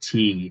ALT,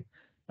 an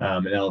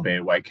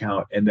elevated white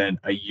count, and then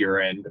a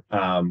urine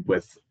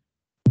with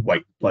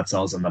white blood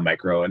cells in the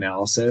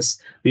microanalysis.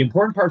 The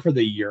important part for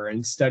the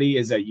urine study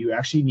is that you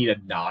actually need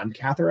a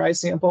non-catheterized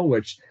sample,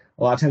 which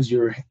a lot of times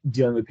you're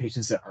dealing with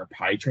patients that are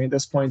potty trained at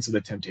this point, so the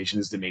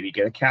temptation is to maybe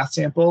get a cath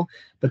sample.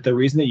 But the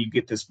reason that you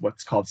get this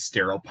what's called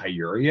sterile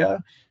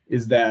pyuria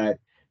is that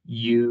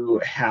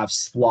you have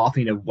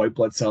sloughing of white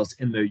blood cells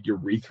in the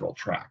urethral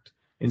tract.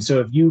 And so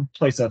if you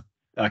place a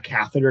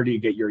catheter to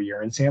get your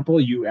urine sample,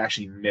 you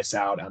actually miss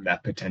out on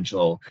that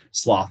potential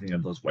sloughing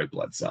of those white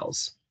blood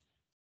cells.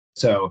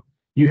 So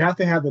you have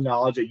to have the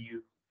knowledge that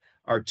you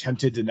are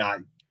tempted to not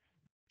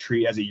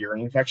treat as a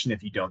urine infection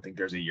if you don't think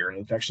there's a urine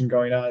infection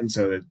going on.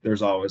 So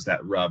there's always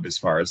that rub as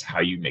far as how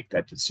you make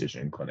that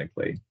decision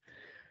clinically.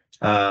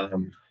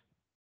 And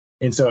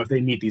so if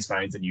they meet these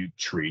findings, then you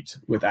treat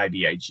with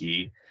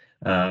IVIG.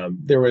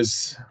 There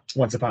was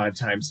once upon a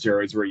time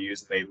steroids were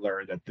used, and they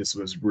learned that this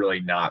was really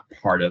not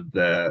part of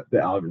the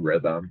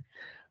algorithm.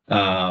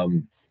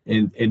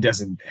 and it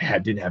didn't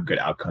have good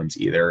outcomes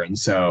either. And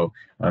so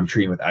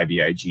treating with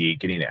IVIG,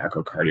 getting an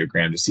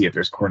echocardiogram to see if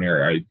there's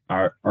coronary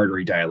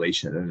artery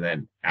dilation, and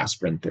then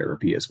aspirin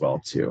therapy as well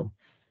too.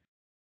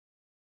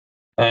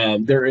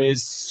 There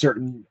is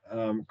certain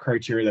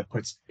criteria that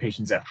puts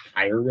patients at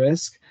higher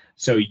risk.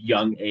 So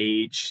young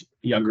age,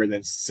 younger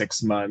than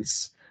 6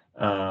 months,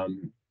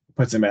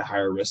 puts them at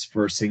higher risk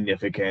for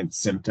significant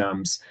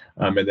symptoms.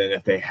 And then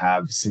if they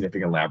have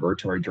significant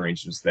laboratory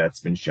derangements, that's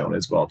been shown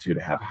as well too,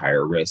 to have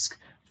higher risk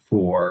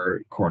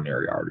for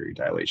coronary artery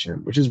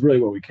dilation, which is really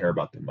what we care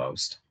about the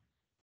most.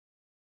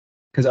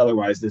 Because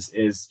otherwise, this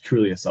is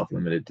truly a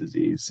self-limited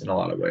disease in a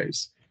lot of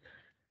ways.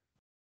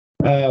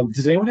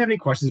 Does anyone have any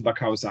questions about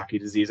Kawasaki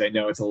disease? I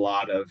know it's a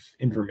lot of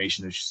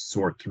information to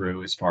sort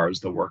through as far as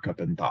the workup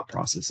and thought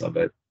process of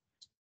it.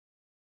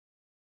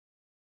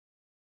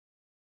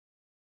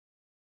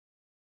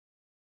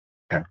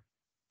 Okay,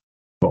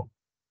 cool.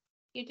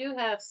 You do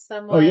have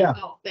someone. Oh, yeah.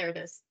 Oh, there it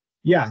is.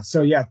 Yeah,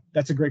 so yeah,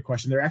 that's a great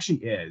question. There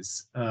actually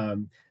is.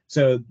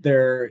 So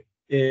there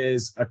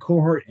is a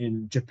cohort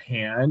in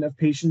Japan of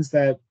patients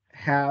that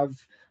have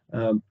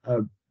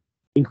a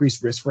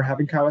increased risk for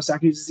having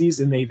Kawasaki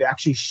disease, and they've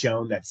actually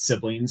shown that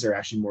siblings are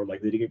actually more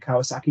likely to get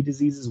Kawasaki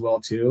disease as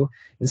well too.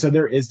 And so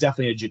there is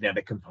definitely a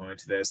genetic component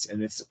to this,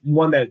 and it's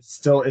one that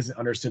still isn't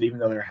understood, even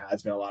though there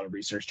has been a lot of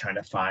research trying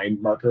to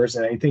find markers.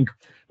 And I think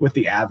with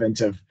the advent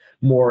of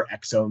more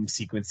exome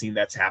sequencing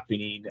that's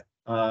happening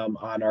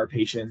on our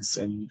patients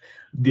and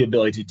the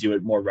ability to do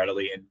it more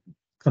readily in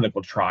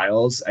clinical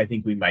trials, I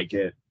think we might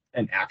get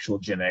an actual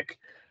genetic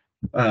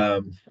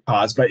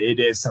cause, but it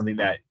is something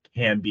that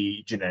can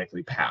be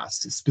genetically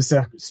passed,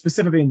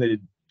 specifically in the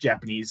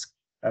Japanese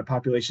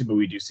population, but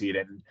we do see it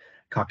in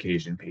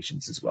Caucasian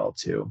patients as well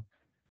too.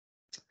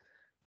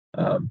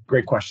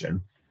 Great question.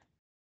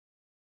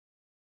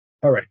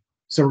 All right,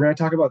 so we're going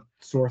to talk about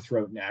sore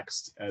throat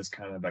next as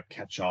kind of a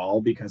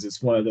catch-all, because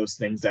it's one of those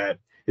things that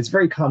is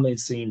very commonly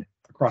seen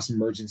across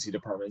emergency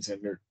departments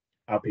and their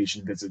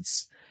outpatient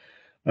visits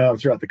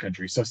throughout the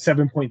country. So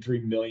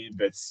 7.3 million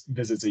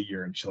visits a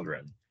year in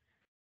children.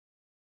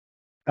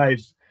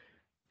 I've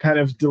kind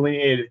of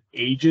delineated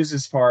ages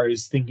as far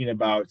as thinking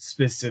about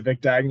specific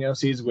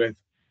diagnoses, with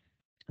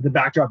the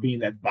backdrop being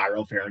that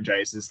viral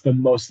pharyngitis is the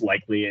most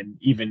likely, and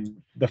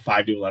even the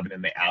 5 to 11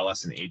 in the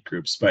adolescent age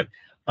groups. But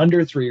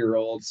under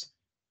 3-year-olds,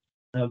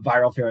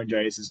 viral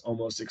pharyngitis is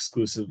almost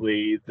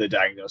exclusively the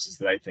diagnosis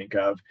that I think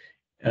of.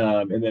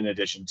 And then in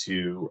addition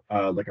to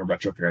like a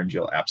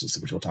retropharyngeal abscess,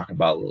 which we'll talk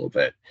about a little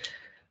bit.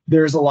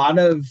 There's a lot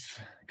of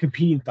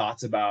competing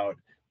thoughts about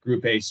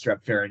group A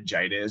strep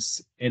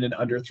pharyngitis in an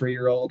under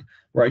 3-year-old.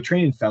 Where I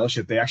train in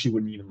fellowship, they actually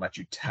wouldn't even let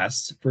you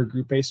test for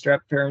group A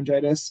strep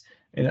pharyngitis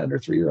in an under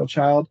 3-year-old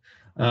child,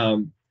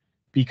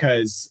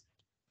 because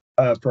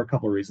for a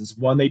couple of reasons.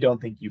 One, they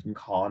don't think you can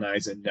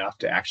colonize enough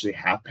to actually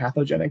have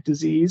pathogenic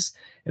disease.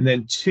 And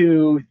then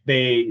two,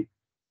 they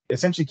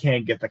essentially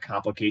can't get the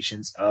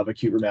complications of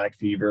acute rheumatic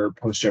fever,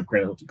 post-strep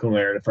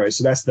glomerulonephritis.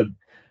 So that's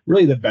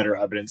really the better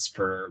evidence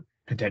for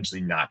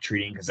potentially not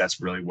treating, because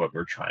that's really what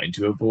we're trying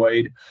to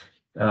avoid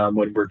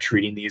when we're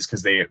treating these,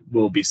 because they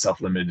will be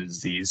self-limited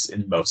disease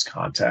in most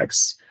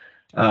contexts.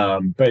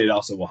 But it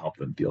also will help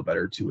them feel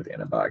better too with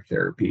antibiotic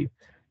therapy.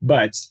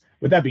 But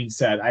with that being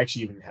said, I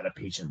actually even had a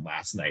patient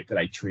last night that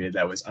I treated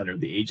that was under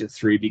the age of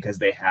 3 because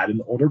they had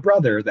an older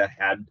brother that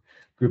had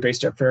group A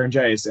strep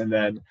pharyngitis. And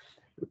then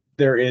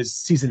there is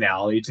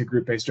seasonality to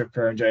group A strep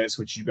pharyngitis,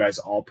 which you guys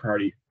all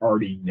probably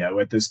already know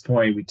at this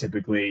point. We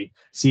typically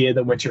see it in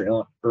the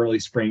winter, early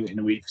spring,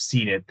 and we've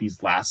seen it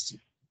these last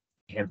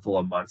handful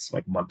of months,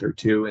 like month or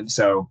two. And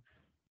so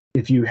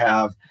if you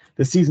have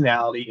the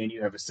seasonality and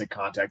you have a sick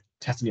contact,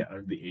 testing it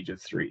under the age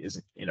of 3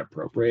 isn't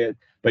inappropriate.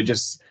 But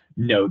just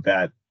note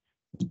that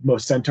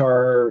most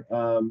Centaur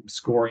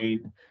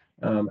scoring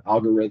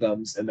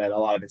algorithms, and then a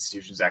lot of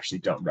institutions actually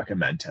don't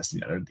recommend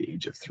testing under the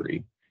age of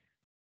 3.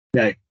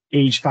 Now,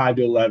 age 5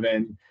 to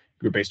 11,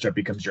 group A strep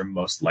becomes your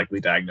most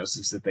likely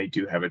diagnosis if they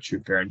do have a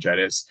true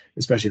pharyngitis,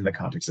 especially in the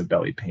context of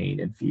belly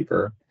pain and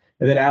fever.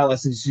 And then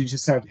adolescents, you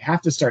just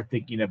have to start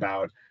thinking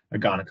about a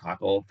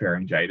gonococcal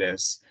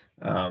pharyngitis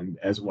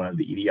as one of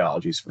the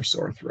etiologies for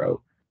sore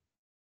throat.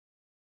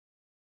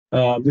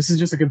 This is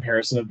just a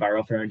comparison of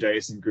viral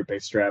pharyngitis and group A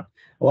strep.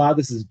 A lot of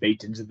this is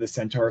baked into the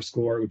Centaur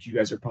score, which you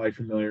guys are probably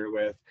familiar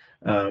with.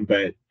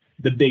 But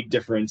the big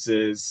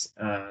differences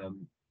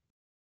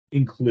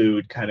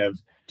include kind of,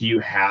 do you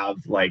have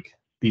like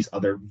these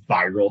other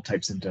viral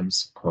type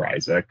symptoms,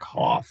 coryza,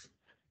 cough,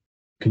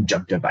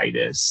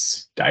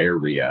 conjunctivitis,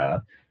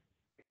 diarrhea,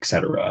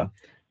 etc.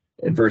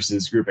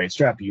 Versus group A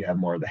strep, you have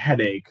more of the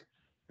headache,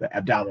 the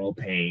abdominal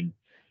pain.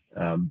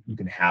 You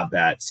can have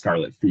that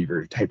scarlet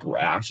fever type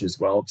rash as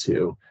well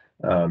too.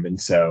 And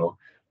so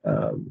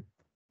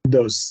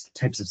those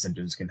types of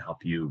symptoms can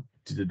help you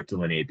to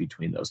delineate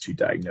between those two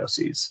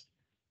diagnoses,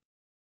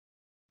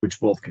 which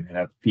both can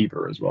have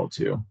fever as well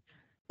too,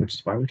 which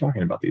is why we're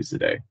talking about these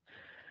today.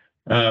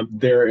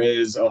 There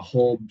is a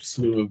whole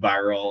slew of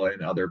viral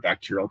and other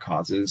bacterial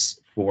causes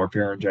for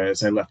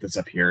pharyngitis. I left this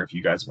up here if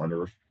you guys want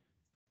to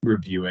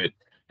review it.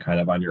 kind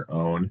of on your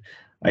own.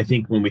 I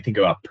think when we think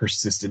about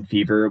persistent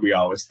fever, we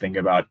always think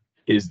about,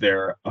 is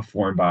there a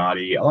foreign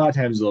body? A lot of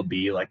times it'll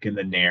be like in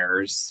the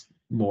nares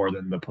more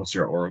than the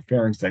posterior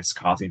oropharynx that's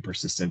causing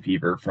persistent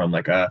fever from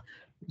like a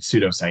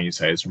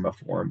pseudosinusitis from a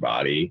foreign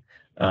body.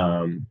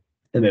 And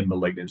then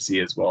malignancy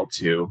as well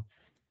too.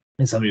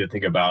 And something to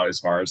think about as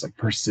far as like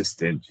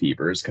persistent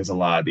fevers, because a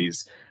lot of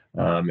these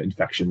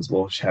infections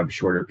will have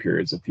shorter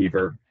periods of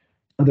fever,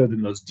 other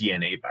than those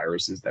DNA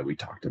viruses that we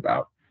talked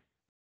about.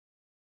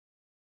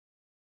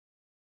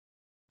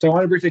 So I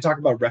want to briefly talk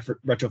about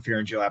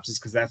retropharyngeal abscess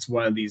because that's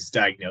one of these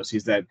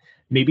diagnoses that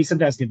maybe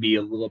sometimes can be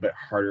a little bit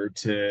harder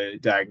to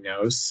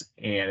diagnose,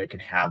 and it can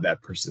have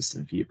that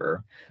persistent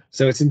fever.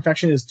 So its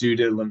infection is due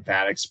to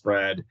lymphatic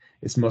spread.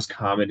 It's most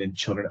common in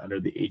children under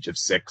the age of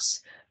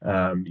 6.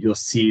 You'll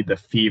see the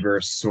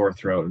fever, sore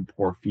throat, and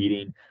poor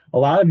feeding. A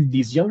lot of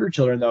these younger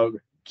children, though,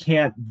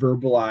 can't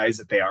verbalize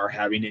that they are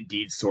having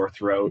indeed sore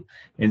throat.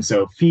 And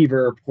so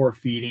fever, poor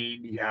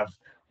feeding, you have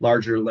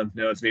larger lymph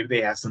nodes, maybe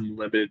they have some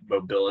limited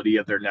mobility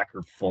of their neck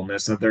or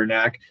fullness of their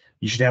neck.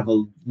 You should have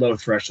a low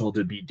threshold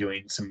to be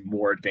doing some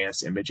more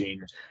advanced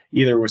imaging.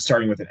 Either we're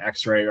starting with an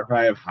X-ray, or if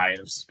I have high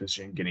enough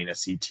suspicion, getting a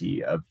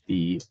CT of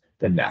the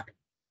neck.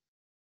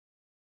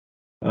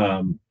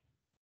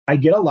 I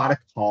get a lot of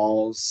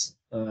calls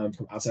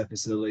from outside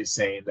facilities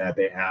saying that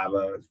they have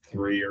a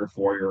 3 or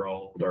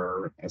 4-year-old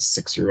or a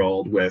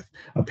 6-year-old with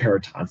a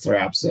paratonsillar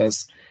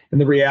abscess. And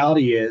the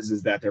reality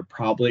is that they're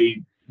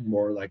probably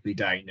more likely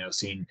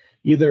diagnosing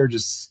either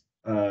just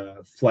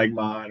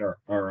phlegmon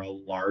or a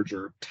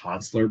larger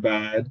tonsillar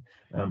bed,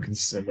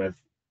 consistent with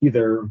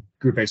either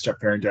group A strep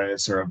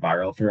pharyngitis or a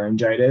viral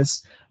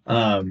pharyngitis,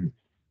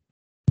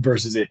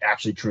 versus it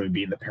actually truly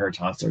being the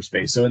paratonsillar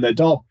space. So in the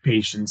adult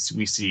patients,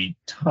 they see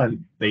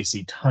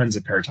tons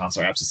of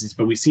paratonsillar abscesses,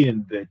 but we see it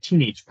in the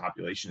teenage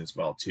population as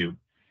well too,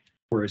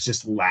 where it's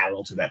just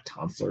lateral to that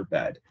tonsillar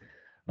bed.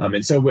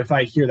 And so if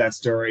I hear that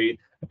story,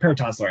 a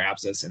paratonsillar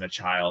abscess in a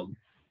child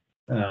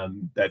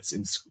that's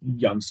in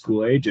young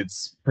school age,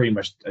 it's pretty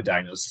much a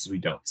diagnosis we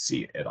don't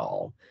see at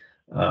all.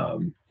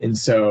 And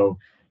so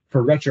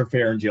for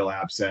retropharyngeal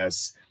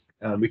abscess,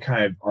 we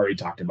kind of already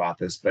talked about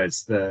this, but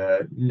it's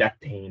the neck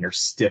pain or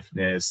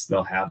stiffness.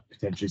 They'll have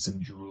potentially some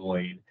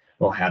drooling.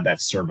 They'll have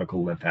that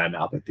cervical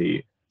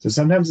lymphadenopathy. So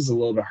sometimes it's a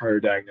little bit harder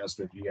to diagnose,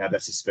 but if you have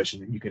that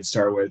suspicion, you can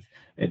start with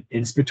an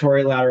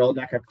inspiratory lateral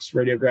neck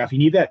radiograph. You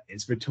need that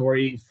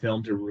inspiratory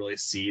film to really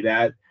see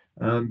that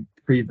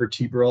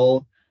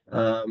prevertebral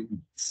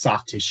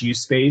soft tissue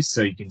space,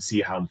 so you can see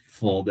how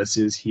full this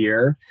is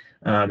here.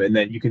 And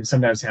then you can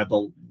sometimes have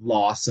the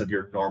loss of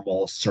your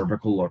normal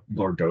cervical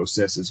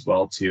lordosis as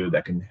well too,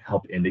 that can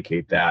help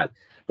indicate that.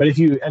 But if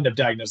you end up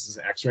diagnosed as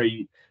an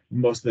X-ray,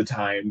 most of the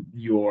time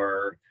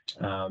your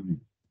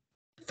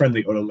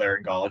friendly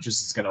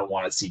otolaryngologist is going to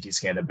want a CT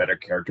scan to better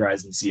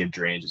characterize and see if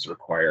drainage is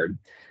required.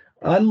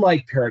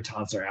 Unlike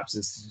paratonsillar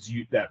abscesses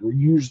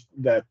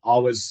that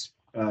always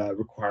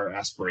require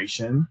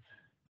aspiration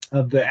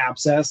of the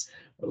abscess,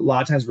 a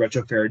lot of times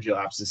retropharyngeal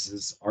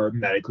abscesses are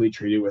medically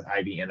treated with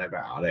IV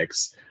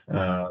antibiotics.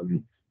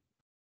 And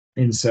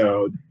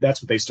so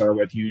that's what they start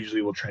with.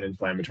 Usually we'll trend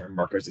inflammatory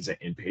markers as an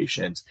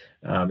inpatient.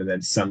 And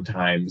then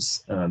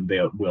sometimes they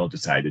will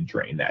decide to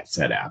drain that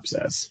said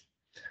abscess.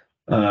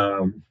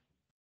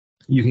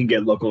 You can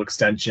get local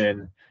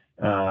extension,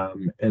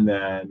 and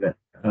then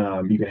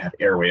you can have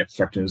airway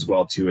obstruction as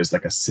well too, as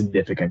like a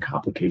significant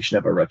complication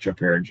of a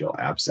retropharyngeal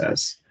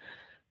abscess.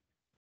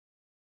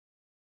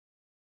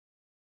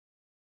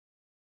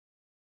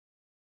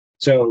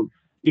 So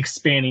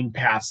expanding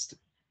past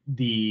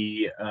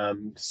the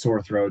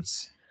sore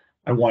throats,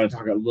 I want to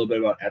talk a little bit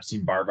about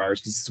Epstein-Barr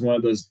virus, because it's one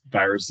of those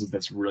viruses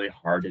that's really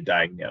hard to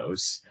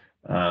diagnose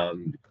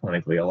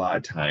clinically a lot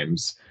of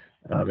times.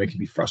 It can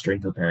be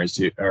frustrating for parents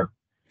or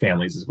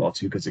families as well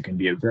too, because it can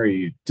be a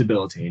very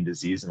debilitating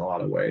disease in a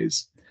lot of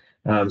ways.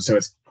 So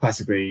it's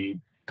classically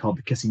called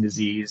the kissing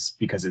disease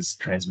because it's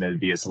transmitted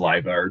via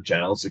saliva or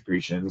genital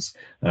secretions.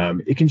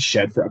 It can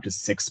shed for up to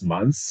 6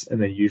 months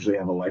and then usually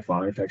have a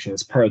lifelong infection.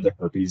 It's part of the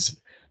herpes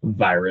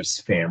virus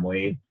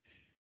family.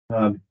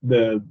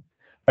 The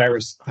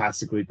virus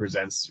classically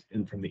presents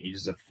from the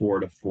ages of 4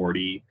 to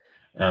 40.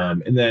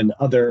 And then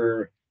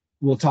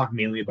we'll talk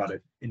mainly about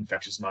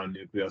infectious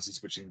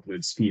mononucleosis, which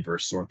includes fever,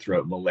 sore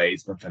throat,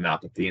 malaise,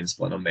 lymphadenopathy, and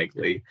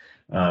splenomegaly.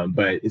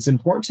 But it's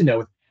important to know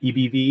with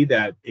EBV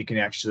that it can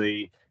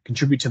actually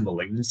contribute to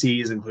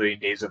malignancies, including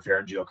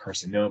nasopharyngeal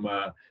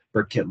carcinoma,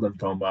 Burkitt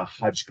lymphoma,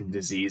 Hodgkin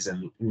disease,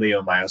 and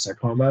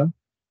leiomyosarcoma.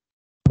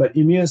 But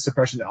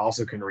immunosuppression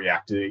also can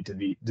reactivate to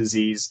the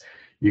disease.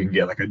 You can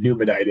get like a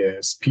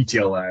pneumonitis,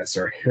 PTLS,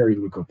 or hairy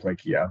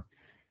leukoplakia.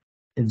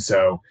 And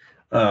so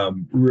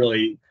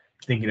really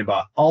thinking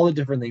about all the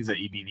different things that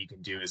EBV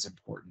can do is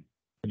important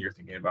when you're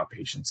thinking about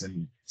patients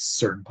in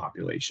certain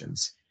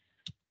populations.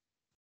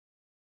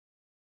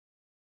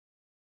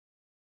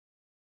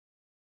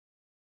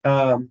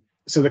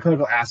 So the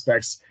clinical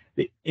aspects,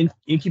 the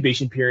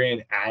incubation period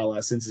in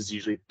adolescence is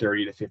usually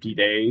 30 to 50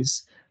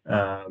 days.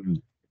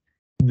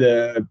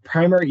 The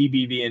primary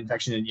EBV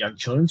infection in young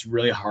children is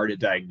really hard to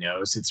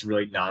diagnose. It's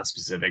really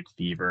non-specific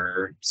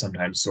fever,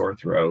 sometimes sore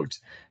throat.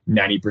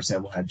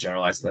 90% will have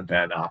generalized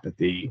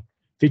lymphadenopathy.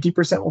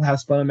 50% will have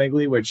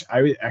splenomegaly, which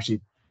I would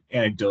actually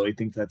anecdotally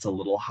think that's a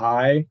little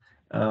high.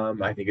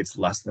 I think it's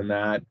less than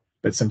that,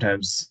 but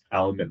sometimes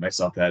I'll admit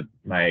myself that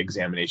my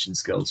examination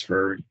skills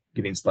for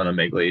getting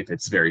splenomegaly, if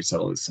it's very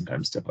subtle, is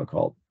sometimes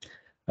difficult.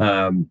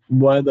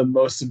 One of the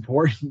most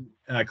important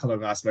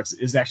clinical aspects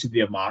is actually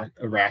the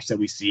rash that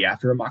we see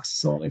after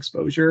amoxicillin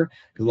exposure,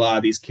 because a lot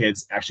of these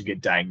kids actually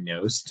get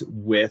diagnosed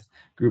with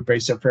group A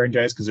strep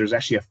pharyngitis because there's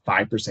actually a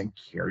 5%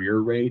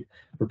 carrier rate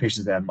for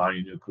patients that have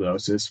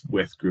mononucleosis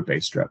with group A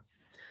strep.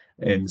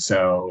 And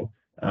so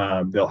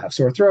they'll have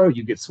sore throat,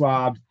 you get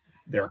swabbed,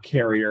 they're a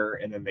carrier,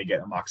 and then they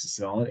get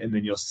amoxicillin, and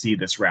then you'll see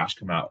this rash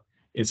come out.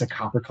 It's a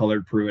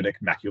copper-colored pruritic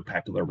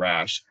maculopapular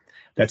rash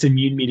that's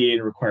immune mediated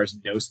and requires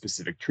no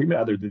specific treatment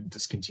other than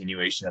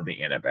discontinuation of the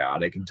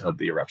antibiotic until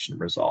the eruption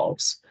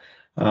resolves.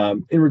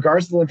 In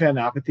regards to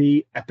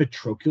lymphadenopathy,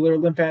 epitrochular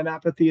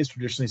lymphadenopathy is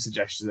traditionally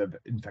suggestive of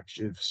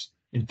infectious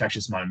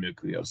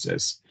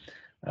mononucleosis.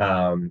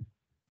 And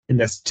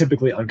that's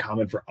typically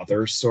uncommon for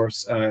other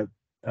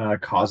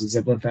causes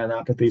of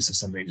lymphadenopathy, so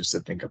something just to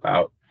think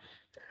about.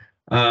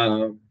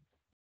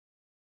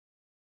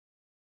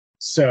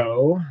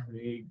 So let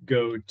me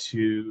go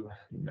to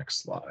the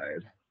next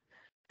slide.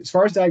 As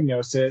far as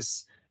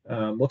diagnosis,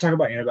 we'll talk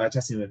about antibody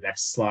testing in the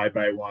next slide,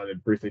 but I wanted to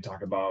briefly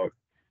talk about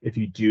if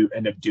you do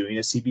end up doing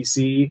a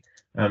CBC,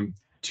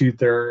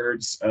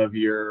 2/3 of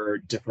your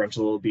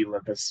differential will be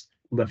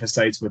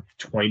lymphocytes with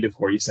 20 to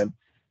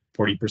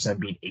 40%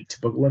 being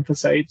atypical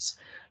lymphocytes,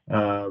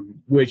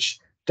 which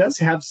does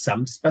have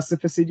some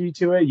specificity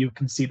to it. You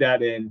can see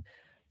that in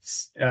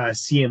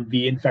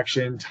CMV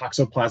infection,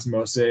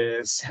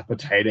 toxoplasmosis,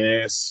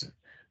 hepatitis,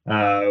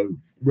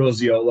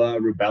 roseola,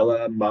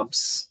 rubella,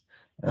 mumps,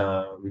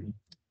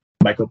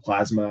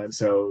 mycoplasma, and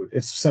so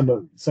it's some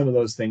of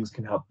those things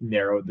can help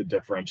narrow the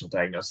differential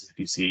diagnosis if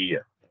you see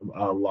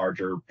a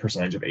larger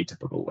percentage of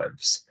atypical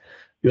lymphs.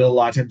 You'll a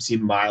lot of times see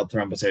mild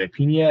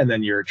thrombocytopenia, and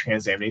then your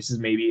transaminases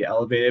may be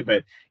elevated,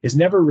 but it's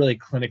never really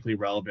clinically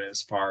relevant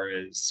as far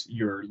as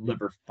your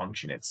liver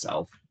function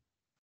itself.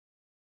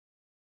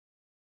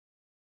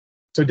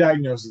 So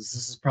diagnosis,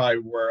 this is probably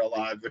where a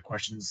lot of the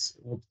questions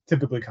will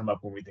typically come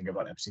up when we think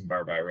about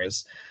Epstein-Barr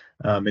virus.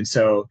 And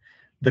so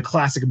the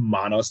classic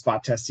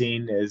monospot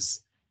testing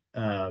is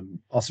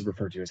also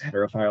referred to as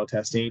heterophile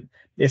testing.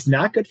 It's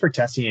not good for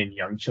testing in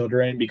young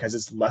children because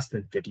it's less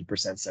than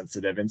 50%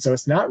 sensitive. And so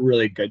it's not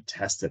really a good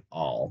test at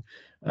all.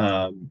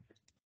 And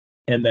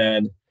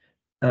then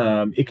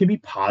it can be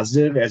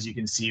positive, as you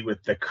can see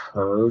with the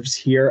curves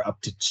here,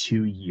 up to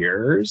 2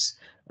 years.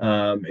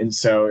 And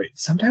so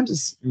sometimes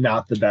it's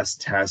not the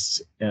best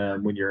test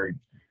when you're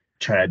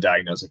trying to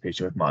diagnose a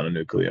patient with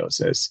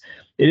mononucleosis.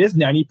 It is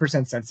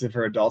 90% sensitive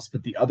for adults,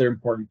 but the other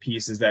important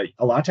piece is that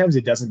a lot of times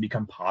it doesn't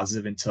become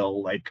positive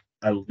until like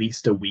at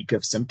least a week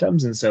of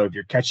symptoms. And so if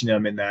you're catching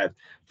them in that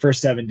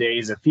first 7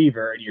 days of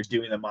fever and you're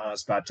doing the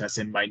monospot test,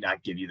 it might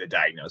not give you the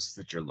diagnosis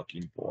that you're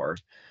looking for.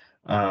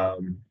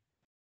 And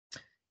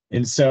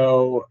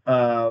so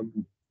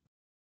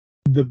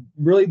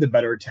the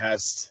better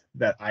test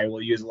that I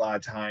will use a lot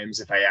of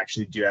times if I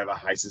actually do have a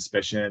high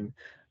suspicion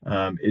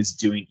is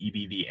doing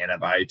EBV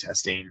antibody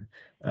testing.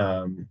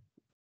 And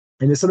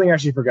it's something I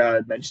actually forgot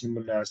to mention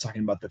when I was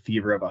talking about the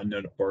fever of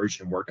unknown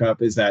origin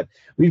workup, is that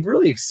we've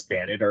really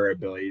expanded our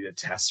ability to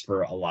test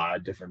for a lot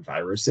of different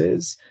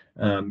viruses.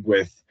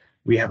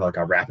 We have like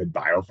a rapid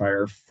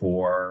biofire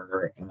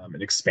for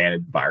an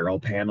expanded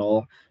viral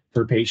panel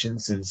for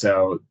patients. And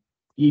so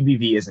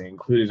EBV isn't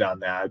included on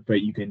that,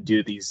 but you can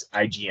do these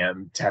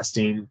IgM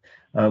testing,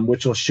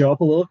 which will show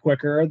up a little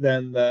quicker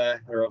than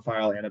the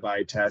heterophile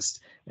antibody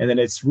test. And then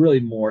it's really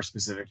more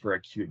specific for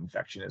acute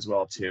infection as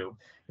well, too.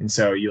 And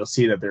so you'll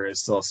see that there is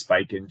still a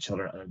spike in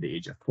children under the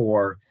age of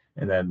 4,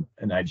 and then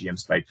an IgM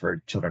spike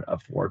for children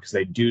of 4, because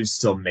they do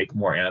still make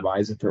more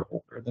antibodies if they're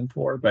older than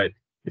 4, but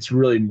it's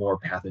really more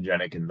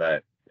pathogenic in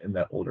the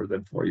older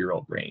than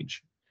 4-year-old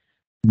range.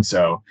 And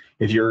so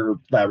if your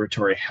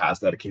laboratory has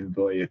that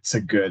capability, it's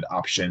a good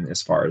option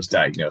as far as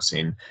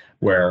diagnosing,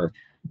 where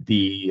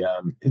the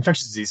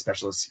infectious disease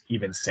specialists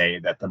even say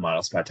that the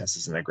monospot test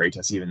isn't a great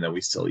test, even though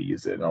we still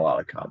use it in a lot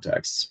of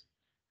contexts.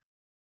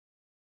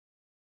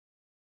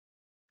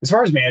 As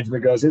far as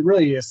management goes, it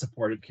really is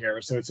supportive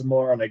care. So it's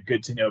more on a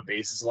good to know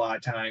basis a lot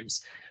of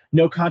times.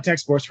 No contact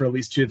sports for at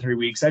least 2 to 3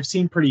 weeks. I've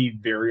seen pretty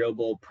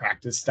variable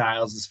practice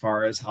styles as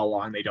far as how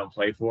long they don't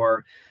play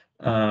for.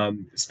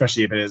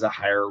 Especially if it is a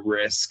higher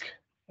risk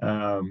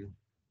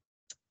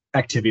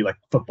activity like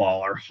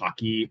football or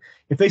hockey.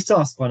 If they still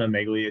have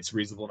splenomegaly, it's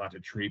reasonable not to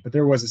treat. But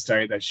there was a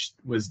study that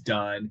was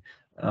done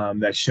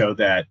that showed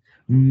that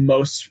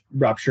most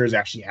ruptures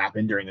actually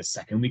happen during the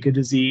 2nd week of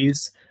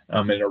disease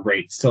at a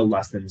rate still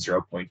less than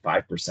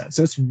 0.5%.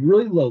 So it's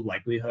really low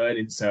likelihood.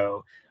 And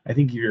so I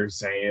think you're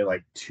saying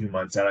like 2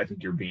 months out, I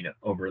think you're being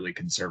overly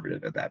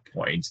conservative at that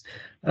point.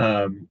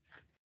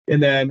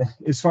 And then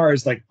as far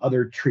as like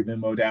other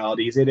treatment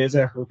modalities, it is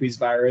a herpes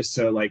virus.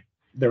 So like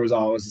there was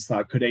always this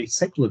thought, could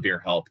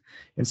acyclovir help?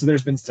 And so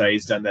there's been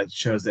studies done that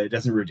shows that it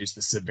doesn't reduce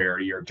the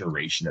severity or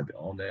duration of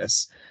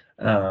illness.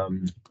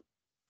 And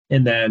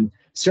then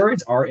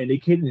steroids are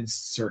indicated in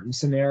certain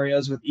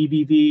scenarios with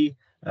EBV,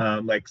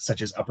 like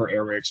such as upper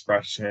airway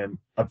obstruction,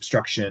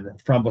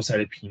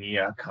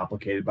 thrombocytopenia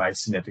complicated by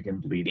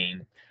significant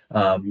bleeding,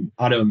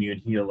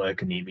 autoimmune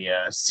hemolytic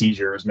anemia,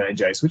 seizures,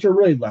 meningitis, which are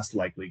really less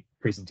likely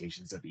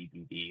presentations of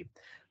EBV.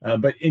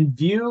 But in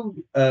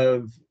view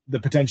of the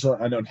potential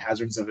unknown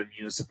hazards of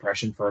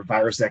immunosuppression for a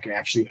virus that can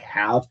actually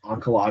have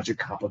oncologic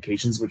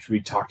complications, which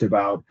we talked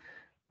about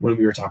when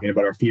we were talking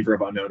about our fever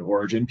of unknown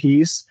origin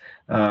piece,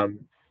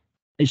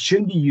 it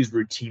shouldn't be used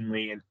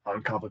routinely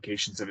on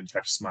complications of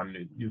infectious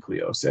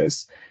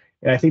mononucleosis.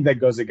 And I think that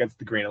goes against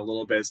the grain a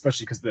little bit,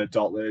 especially because the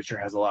adult literature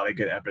has a lot of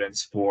good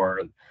evidence for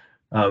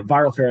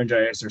viral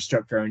pharyngitis or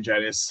strep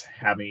pharyngitis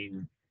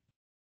having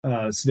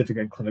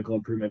significant clinical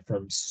improvement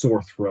from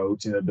sore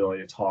throat and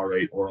ability to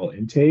tolerate oral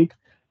intake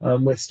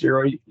with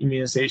steroid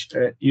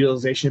immunization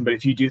utilization. But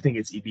if you do think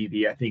it's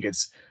EBV, I think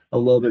it's a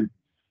little bit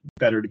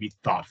better to be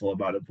thoughtful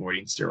about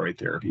avoiding steroid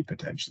therapy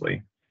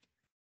potentially.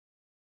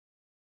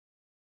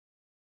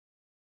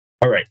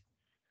 All right,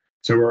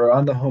 so we're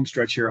on the home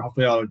stretch here.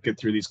 Hopefully I'll get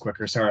through these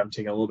quicker. Sorry, I'm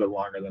taking a little bit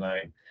longer than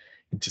I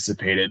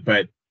anticipated,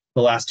 but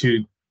the last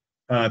two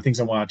things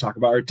I want to talk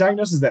about are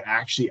diagnoses that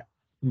actually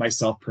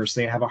myself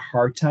personally have a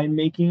hard time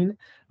making,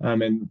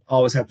 and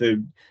always have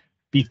to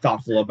be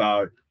thoughtful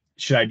about,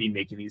 should I be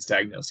making these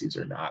diagnoses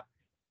or not?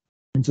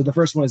 And so the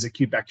first one is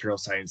acute bacterial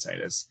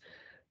sinusitis.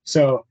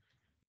 So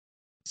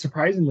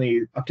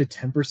surprisingly, up to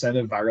 10%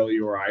 of viral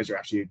URIs are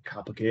actually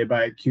complicated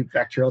by acute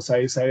bacterial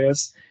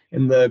sinusitis.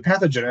 And the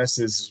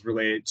pathogenesis is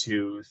related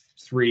to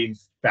three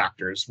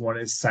factors. One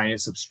is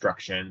sinus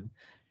obstruction,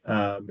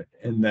 and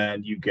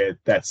then you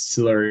get that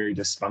ciliary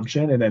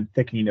dysfunction, and then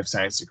thickening of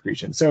sinus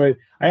secretion. So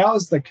I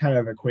always like kind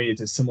of equate it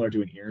to similar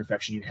to an ear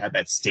infection. You have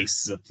that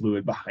stasis of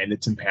fluid behind the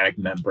tympanic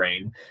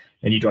membrane,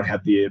 and you don't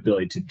have the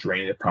ability to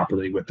drain it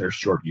properly with their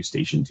short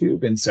eustachian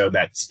tube. And so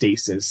that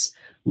stasis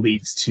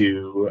leads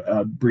to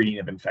breeding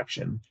of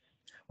infection,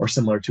 or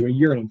similar to a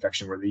urine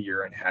infection where the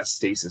urine has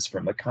stasis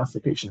from the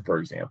constipation, for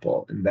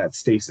example, and that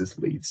stasis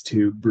leads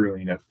to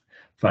brewing of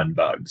fun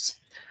bugs.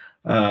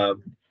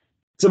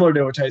 Similar to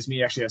otitis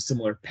media actually has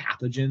similar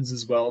pathogens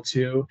as well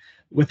too.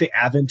 With the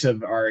advent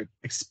of our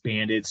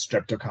expanded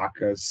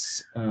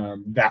streptococcus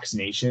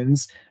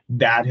vaccinations,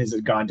 that has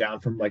gone down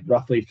from like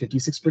roughly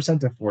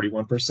 56% to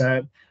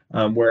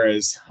 41%,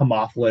 whereas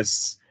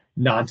Haemophilus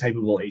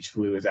non-typable H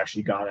flu has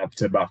actually gone up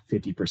to about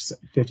 50%,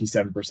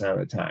 57% of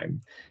the time.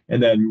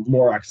 And then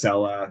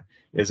Moraxella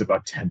is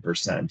about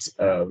 10%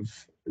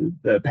 of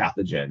the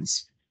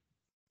pathogens.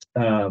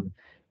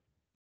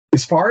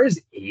 As far as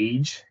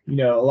age, a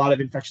lot of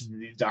infectious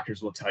disease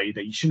doctors will tell you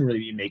that you shouldn't really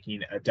be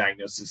making a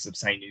diagnosis of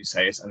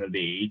sinusitis under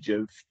the age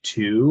of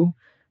 2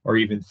 or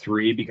even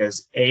 3,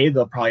 because A,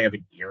 they'll probably have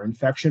an ear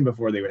infection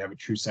before they would have a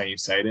true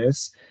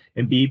sinusitis,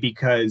 and B,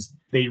 because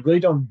they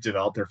really don't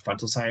develop their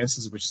frontal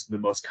sinuses, which is the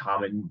most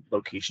common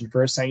location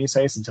for a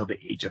sinusitis, until the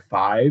age of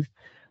 5.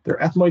 Their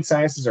ethmoid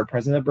sinuses are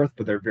present at birth,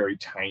 but they're very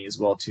tiny as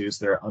well too,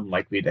 so they're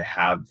unlikely to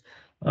have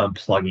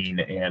plugging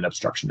and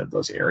obstruction of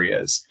those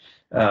areas.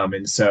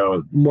 And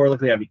so more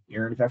likely to have an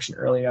ear infection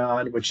early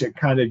on, which it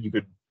kind of, you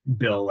could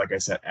bill, like I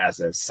said, as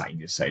a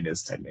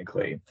sinusitis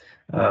technically.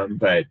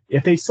 But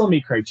if they still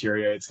meet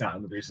criteria, it's not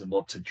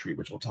unreasonable to treat,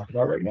 which we'll talk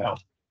about right now.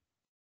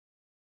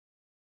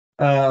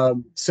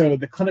 So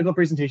the clinical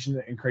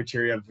presentation and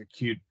criteria of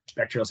acute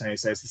bacterial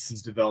sinusitis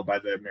is developed by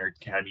the American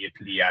Academy of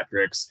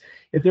Pediatrics.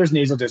 If there's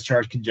nasal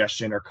discharge,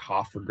 congestion, or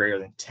cough for greater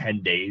than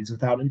 10 days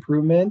without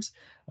improvement,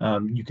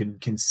 you can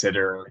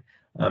consider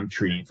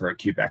treating for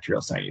acute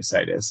bacterial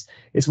sinusitis.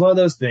 It's one of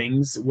those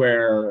things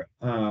where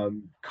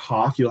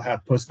cough, you'll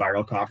have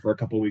post-viral cough for a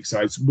couple of weeks, so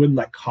I wouldn't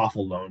let cough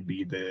alone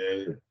be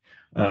the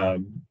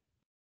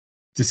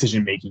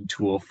decision-making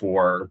tool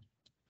for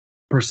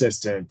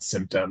persistent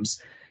symptoms.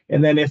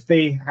 And then if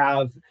they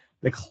have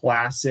the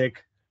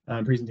classic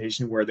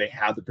presentation where they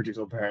have the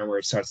predictable pattern where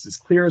it starts as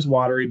clear as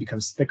watery,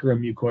 becomes thicker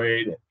and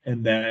mucoid,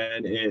 and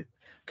then it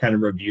kind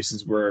of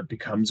reduces where it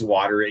becomes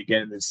watery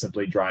again and then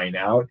simply drying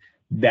out,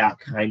 that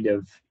kind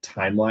of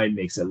timeline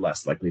makes it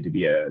less likely to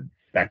be a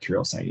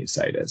bacterial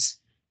sinusitis.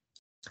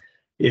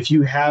 If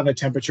you have a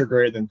temperature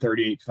greater than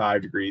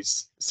 38.5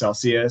 degrees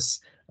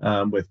Celsius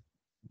with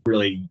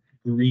really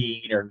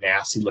green or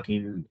nasty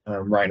looking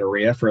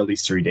rhinorrhea for at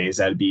least 3 days,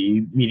 that'd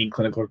be meeting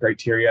clinical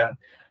criteria,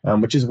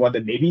 which is one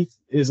that maybe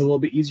is a little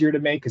bit easier to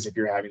make, because if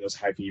you're having those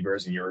high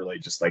fevers and you're really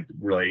just like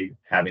really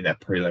having that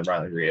purulent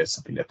rhinorrhea is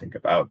something to think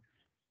about.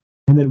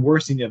 And then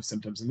worsening of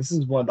symptoms, and this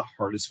is one of the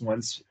hardest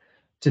ones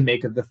to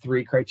make of the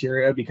 3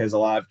 criteria, because a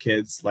lot of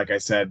kids, like I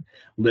said,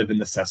 live in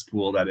the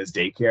cesspool that is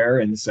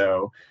daycare, and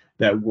so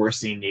that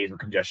worsening nasal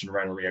congestion,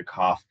 rhinorrhea,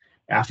 cough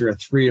after a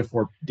 3 to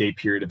 4 day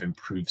period of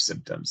improved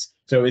symptoms.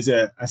 So is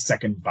it a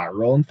second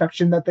viral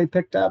infection that they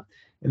picked up?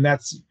 And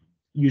that's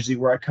usually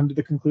where I come to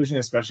the conclusion,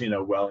 especially in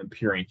a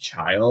well-appearing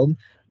child.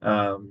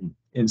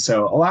 And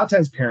so a lot of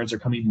times parents are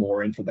coming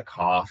more in for the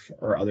cough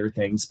or other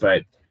things,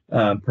 but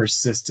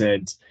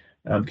persistent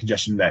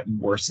congestion that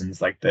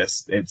worsens like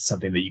this, it's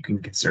something that you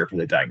can consider for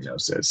the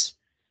diagnosis.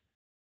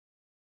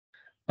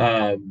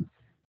 A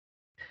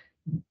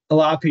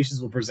lot of patients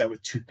will present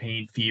with tooth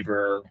pain,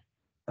 fever,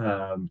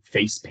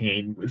 face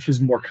pain, which is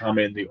more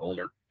common in the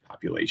older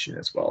population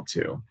as well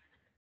too.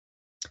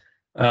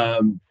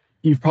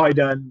 You've probably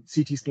done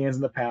CT scans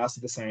in the past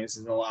of the sinuses,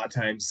 and a lot of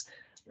times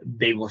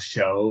they will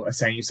show a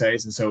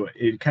sinusitis, and so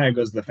it kind of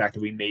goes to the fact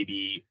that we may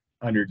be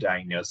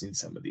underdiagnosing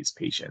some of these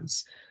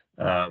patients.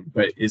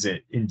 But is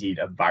it indeed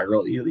a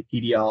viral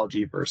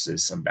etiology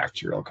versus some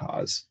bacterial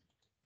cause?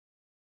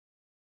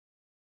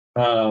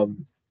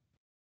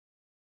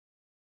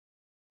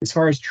 As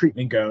far as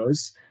treatment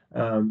goes,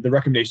 the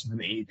recommendation from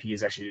the AEP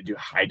is actually to do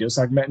high dose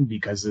augmentin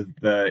because of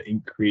the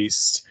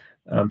increased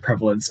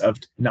prevalence of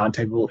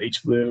non-typeable H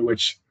flu,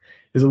 which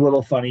is a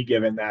little funny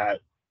given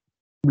that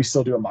we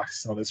still do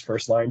amoxicillin as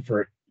first line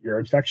for ear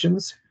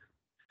infections.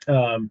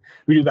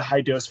 We do the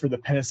high dose for the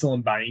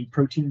penicillin binding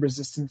protein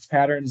resistance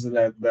patterns, and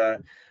that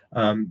the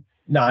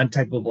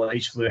non-typeable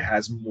H flu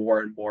has more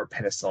and more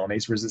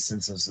penicillinase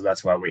resistance, and so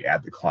that's why we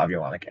add the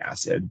clavulanic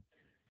acid.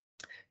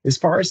 As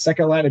far as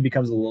second line, it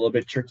becomes a little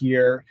bit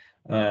trickier.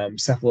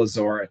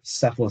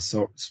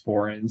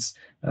 Cephalosporins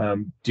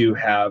do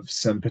have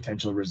some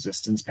potential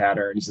resistance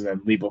patterns, and then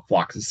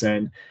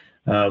levofloxacin,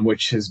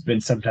 which has been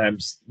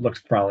sometimes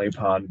looked frowningly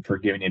upon for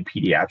giving in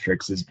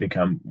pediatrics, has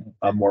become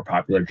a more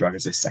popular drug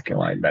as a second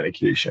line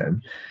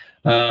medication.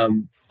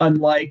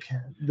 Unlike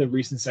the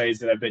recent studies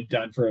that have been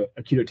done for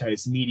acute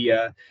otitis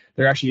media,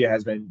 there actually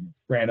has been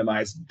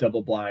randomized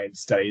double-blind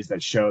studies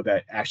that show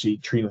that actually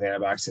treating with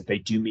antibiotics, if they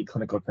do meet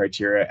clinical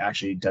criteria,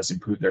 actually does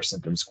improve their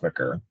symptoms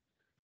quicker.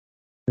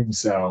 And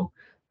so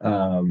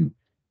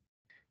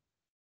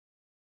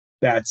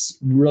that's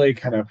really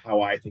kind of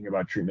how I think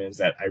about treatment, is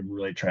that I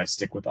really try to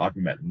stick with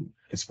augmentin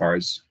as far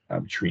as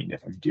treating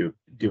if I'm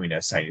doing a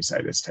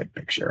sinusitis type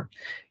picture.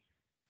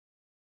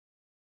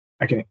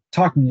 I can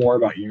talk more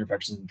about ear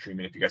infections and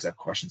treatment if you guys have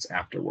questions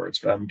afterwards,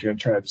 but I'm going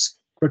to try to just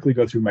quickly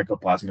go through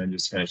mycoplasma and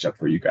just finish up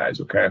for you guys,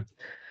 okay?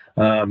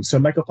 So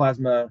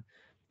mycoplasma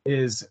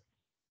is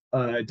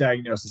a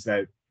diagnosis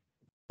that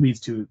leads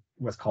to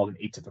what's called an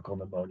atypical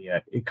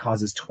pneumonia. It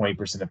causes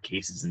 20% of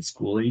cases in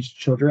school-age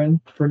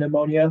children for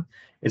pneumonia.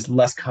 It's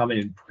less common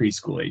in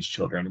preschool-age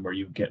children, where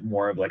you get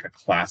more of like a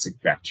classic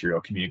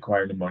bacterial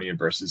community-acquired pneumonia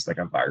versus like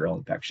a viral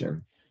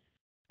infection.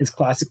 It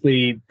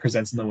classically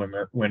presents in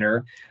the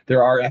winter.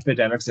 There are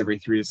epidemics every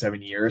 3 to 7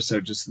 years,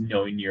 so just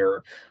knowing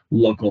your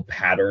local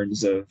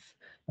patterns of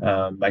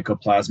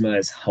mycoplasma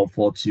is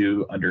helpful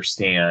to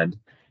understand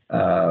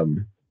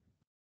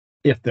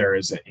if there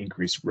is an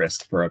increased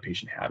risk for a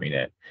patient having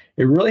it.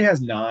 It really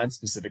has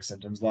non-specific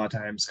symptoms a lot of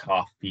times: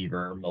 cough,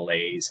 fever,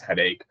 malaise,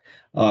 headache.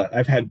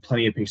 I've had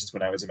plenty of patients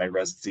when I was in my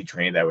residency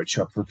training that would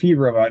show up for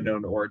fever of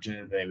unknown origin,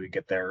 and they would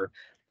get their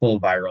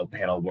full viral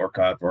panel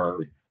workup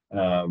or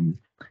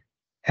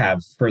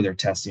have further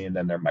testing, and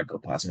then their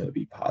mycoplasma would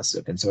be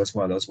positive. And so it's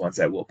one of those ones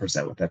that will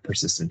present with that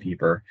persistent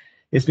fever.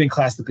 It's been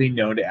classically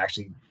known to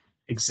actually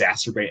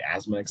exacerbate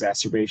asthma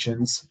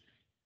exacerbations.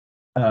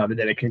 And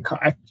then it can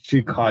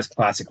actually cause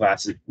classic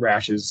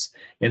rashes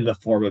in the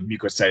form of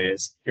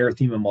mucositis,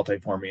 erythema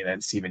multiforme, and then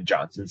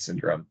Stevens-Johnson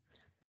syndrome.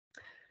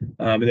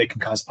 And they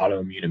can cause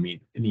autoimmune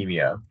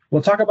anemia.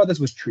 We'll talk about this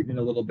with treatment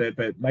a little bit,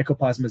 but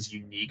mycoplasma is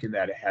unique in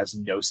that it has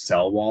no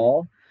cell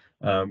wall,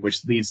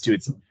 which leads to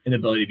its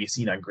inability to be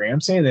seen on gram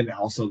stain, and then it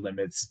also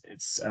limits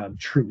its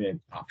treatment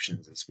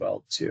options as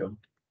well too.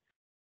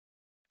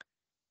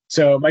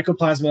 So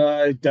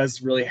mycoplasma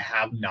does really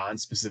have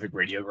non-specific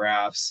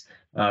radiographs.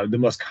 The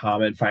most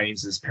common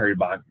findings is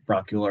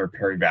peribronchial or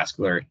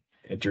perivascular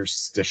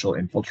interstitial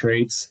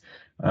infiltrates,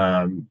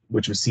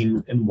 which was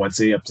seen in one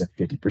study up to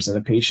 50%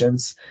 of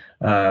patients.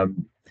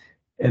 And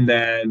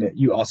then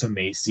you also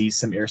may see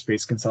some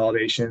airspace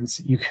consolidations.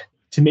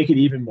 To make it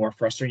even more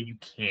frustrating, you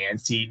can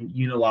see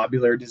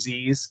unilobular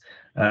disease,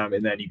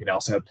 and then you can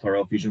also have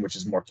pleural effusion, which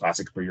is more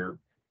classic for your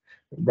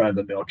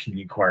run-of-the-mill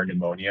community-acquired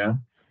pneumonia.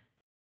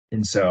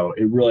 And so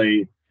it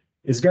really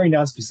is very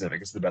non-specific,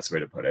 is the best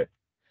way to put it.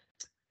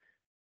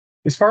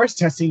 As far as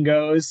testing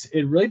goes,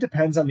 it really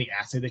depends on the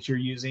assay that you're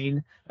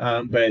using,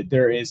 but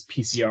there is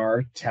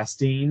PCR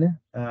testing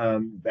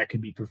that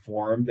can be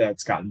performed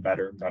that's gotten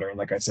better and better. And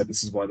like I said,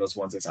 this is one of those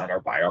ones that's on our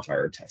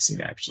BioFire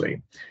testing,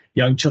 actually.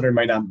 Young children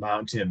might not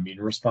mount an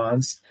immune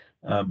response,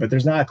 but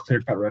there's not a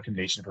clear-cut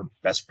recommendation for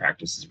best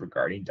practices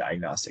regarding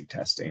diagnostic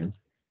testing.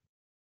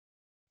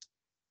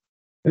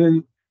 And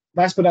then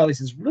last but not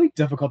least, it's really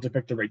difficult to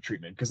pick the right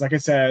treatment because, like I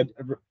said,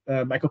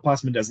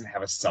 mycoplasma doesn't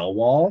have a cell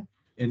wall.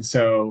 And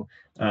so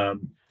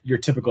your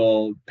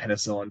typical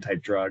penicillin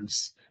type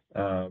drugs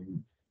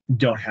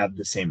don't have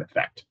the same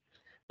effect.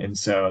 And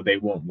so they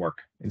won't work.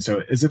 And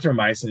so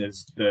azithromycin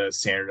is the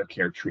standard of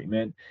care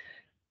treatment.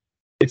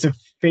 It's a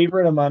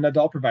favorite among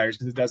adult providers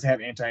because it does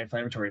have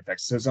anti-inflammatory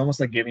effects. So it's almost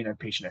like giving a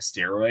patient a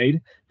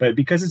steroid. But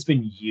because it's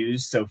been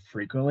used so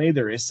frequently,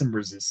 there is some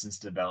resistance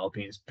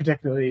developing,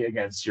 particularly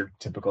against your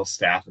typical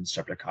staph and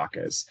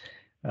streptococcus.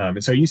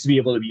 And so it used to be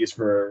able to be used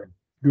for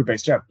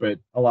group-based strep, but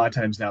a lot of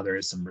times now there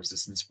is some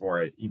resistance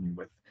for it, even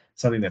with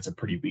something that's a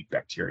pretty weak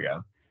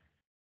bacteria.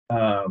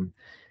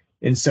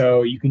 And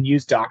so you can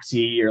use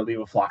doxy or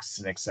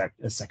levofloxacin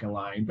as second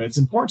line, but it's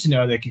important to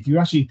know that if you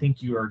actually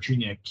think you are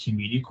treating a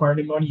community-acquired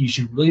pneumonia, you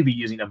should really be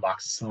using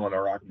amoxicillin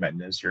or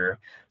augmentin as your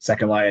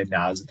second line and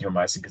not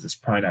azithromycin, because it's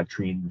probably not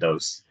treating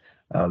those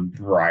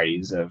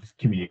varieties of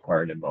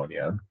community-acquired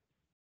pneumonia.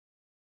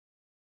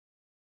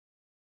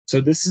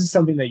 So this is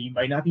something that you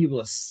might not be able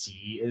to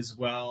see as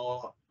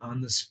well on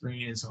the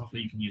screen, so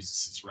hopefully you can use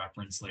this as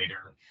reference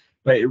later.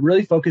 But it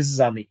really focuses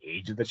on the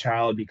age of the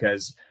child,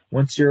 because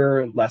once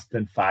you're less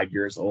than 5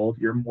 years old,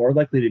 you're more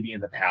likely to be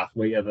in the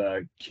pathway of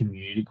a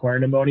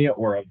community-acquired pneumonia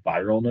or a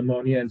viral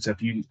pneumonia. And so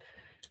if you,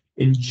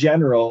 in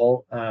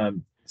general,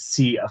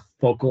 see a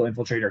focal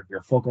infiltrator,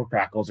 your focal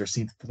crackles, or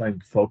see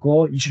something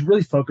focal, you should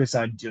really focus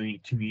on doing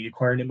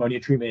community-acquired pneumonia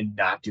treatment and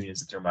not doing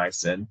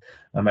azithromycin.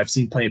 I've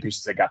seen plenty of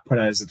patients that got put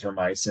on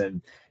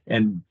azithromycin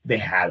and they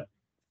had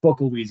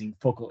focal wheezing,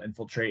 focal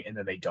infiltrate, and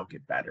then they don't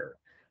get better.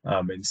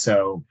 And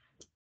so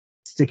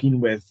sticking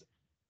with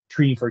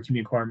treating for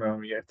community-acquired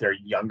pneumonia if they're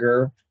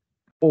younger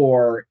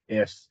or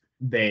if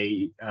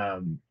they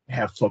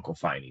have focal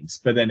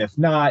findings. But then if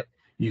not,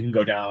 you can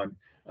go down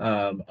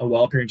a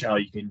well-appearing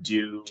child. You can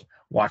do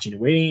watching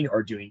and waiting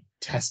or doing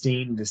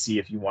testing to see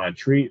if you want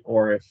to treat,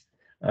 or if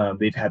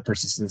they've had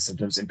persistent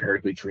symptoms,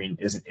 empirically treating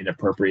isn't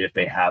inappropriate if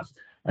they have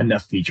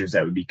enough features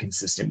that would be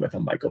consistent with a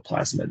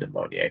mycoplasma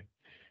pneumoniae.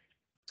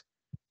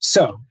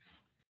 So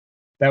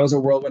that was a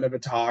whirlwind of a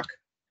talk.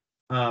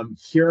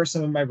 Here are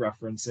some of my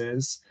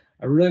references.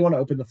 I really want to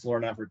open the floor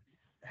now for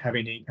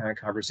having any kind of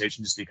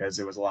conversation, just because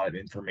there was a lot of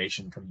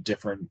information from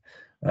different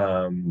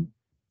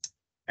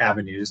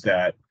avenues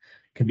that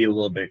can be a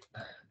little bit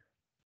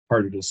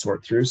harder to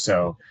sort through.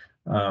 So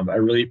I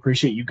really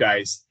appreciate you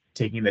guys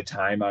taking the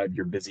time out of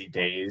your busy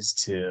days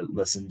to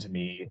listen to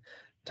me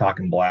talk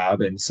and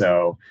blab. And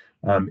so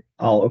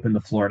I'll open the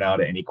floor now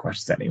to any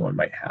questions that anyone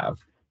might have.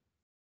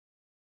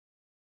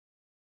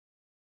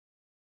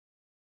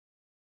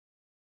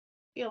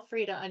 Feel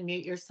free to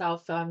unmute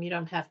yourself. You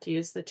don't have to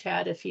use the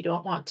chat if you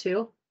don't want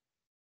to.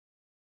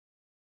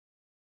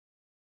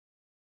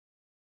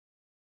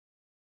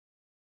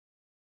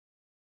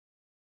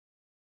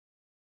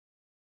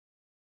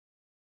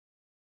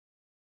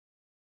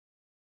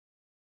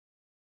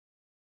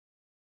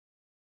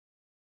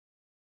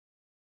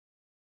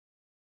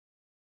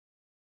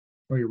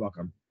 Oh, you're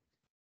welcome.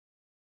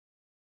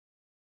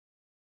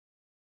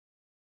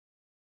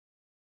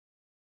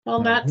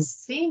 Well, not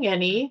seeing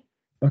any.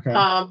 Okay.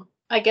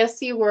 I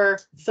guess you were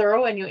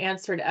thorough and you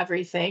answered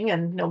everything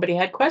and nobody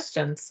had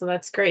questions. So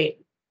that's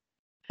great.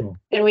 Cool.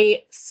 And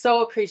we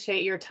so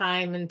appreciate your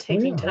time and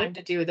taking time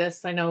to do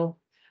this. I know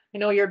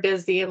you're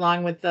busy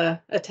along with the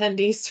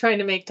attendees trying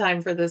to make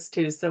time for this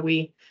too. So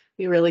we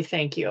really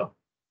thank you.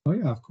 Oh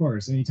yeah, of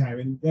course, anytime.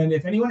 And then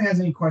if anyone has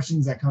any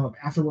questions that come up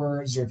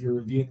afterwards, or if you're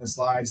reviewing the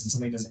slides and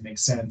something doesn't make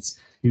sense,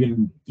 you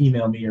can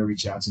email me or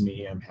reach out to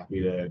me. I'm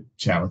happy to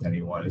chat with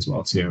anyone as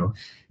well too.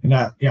 And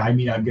yeah, I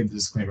mean, I'll give the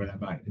disclaimer that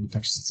I'm not an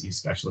infectious disease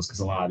specialist,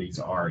 because a lot of these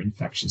are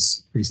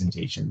infectious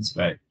presentations,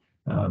 but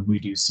we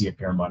do see a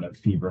fair amount of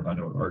fever of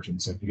unknown origin.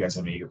 So if you guys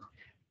have any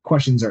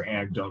questions or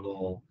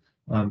anecdotal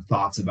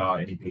thoughts about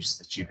any patients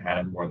that you've had,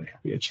 I'm more than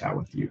happy to chat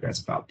with you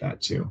guys about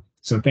that too.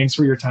 So thanks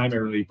for your time. I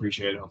really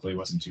appreciate it. Hopefully it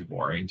wasn't too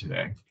boring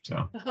today.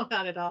 So no,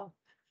 not at all.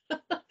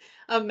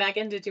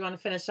 Megan, did you want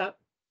to finish up?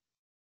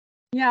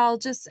 Yeah, I'll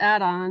just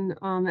add on,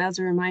 as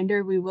a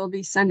reminder, we will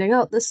be sending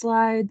out the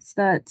slides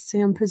that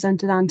Sam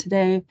presented on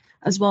today,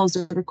 as well as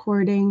a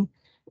recording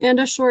and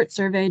a short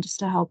survey just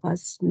to help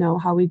us know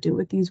how we do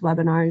with these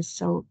webinars.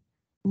 So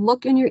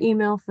look in your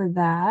email for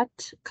that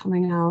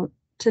coming out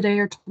today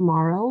or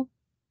tomorrow.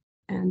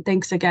 And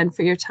thanks again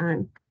for your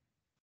time.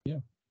 Yeah.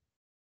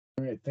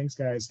 All right. Thanks,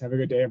 guys. Have a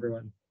good day,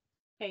 everyone.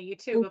 Hey, you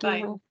too.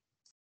 Bye-bye.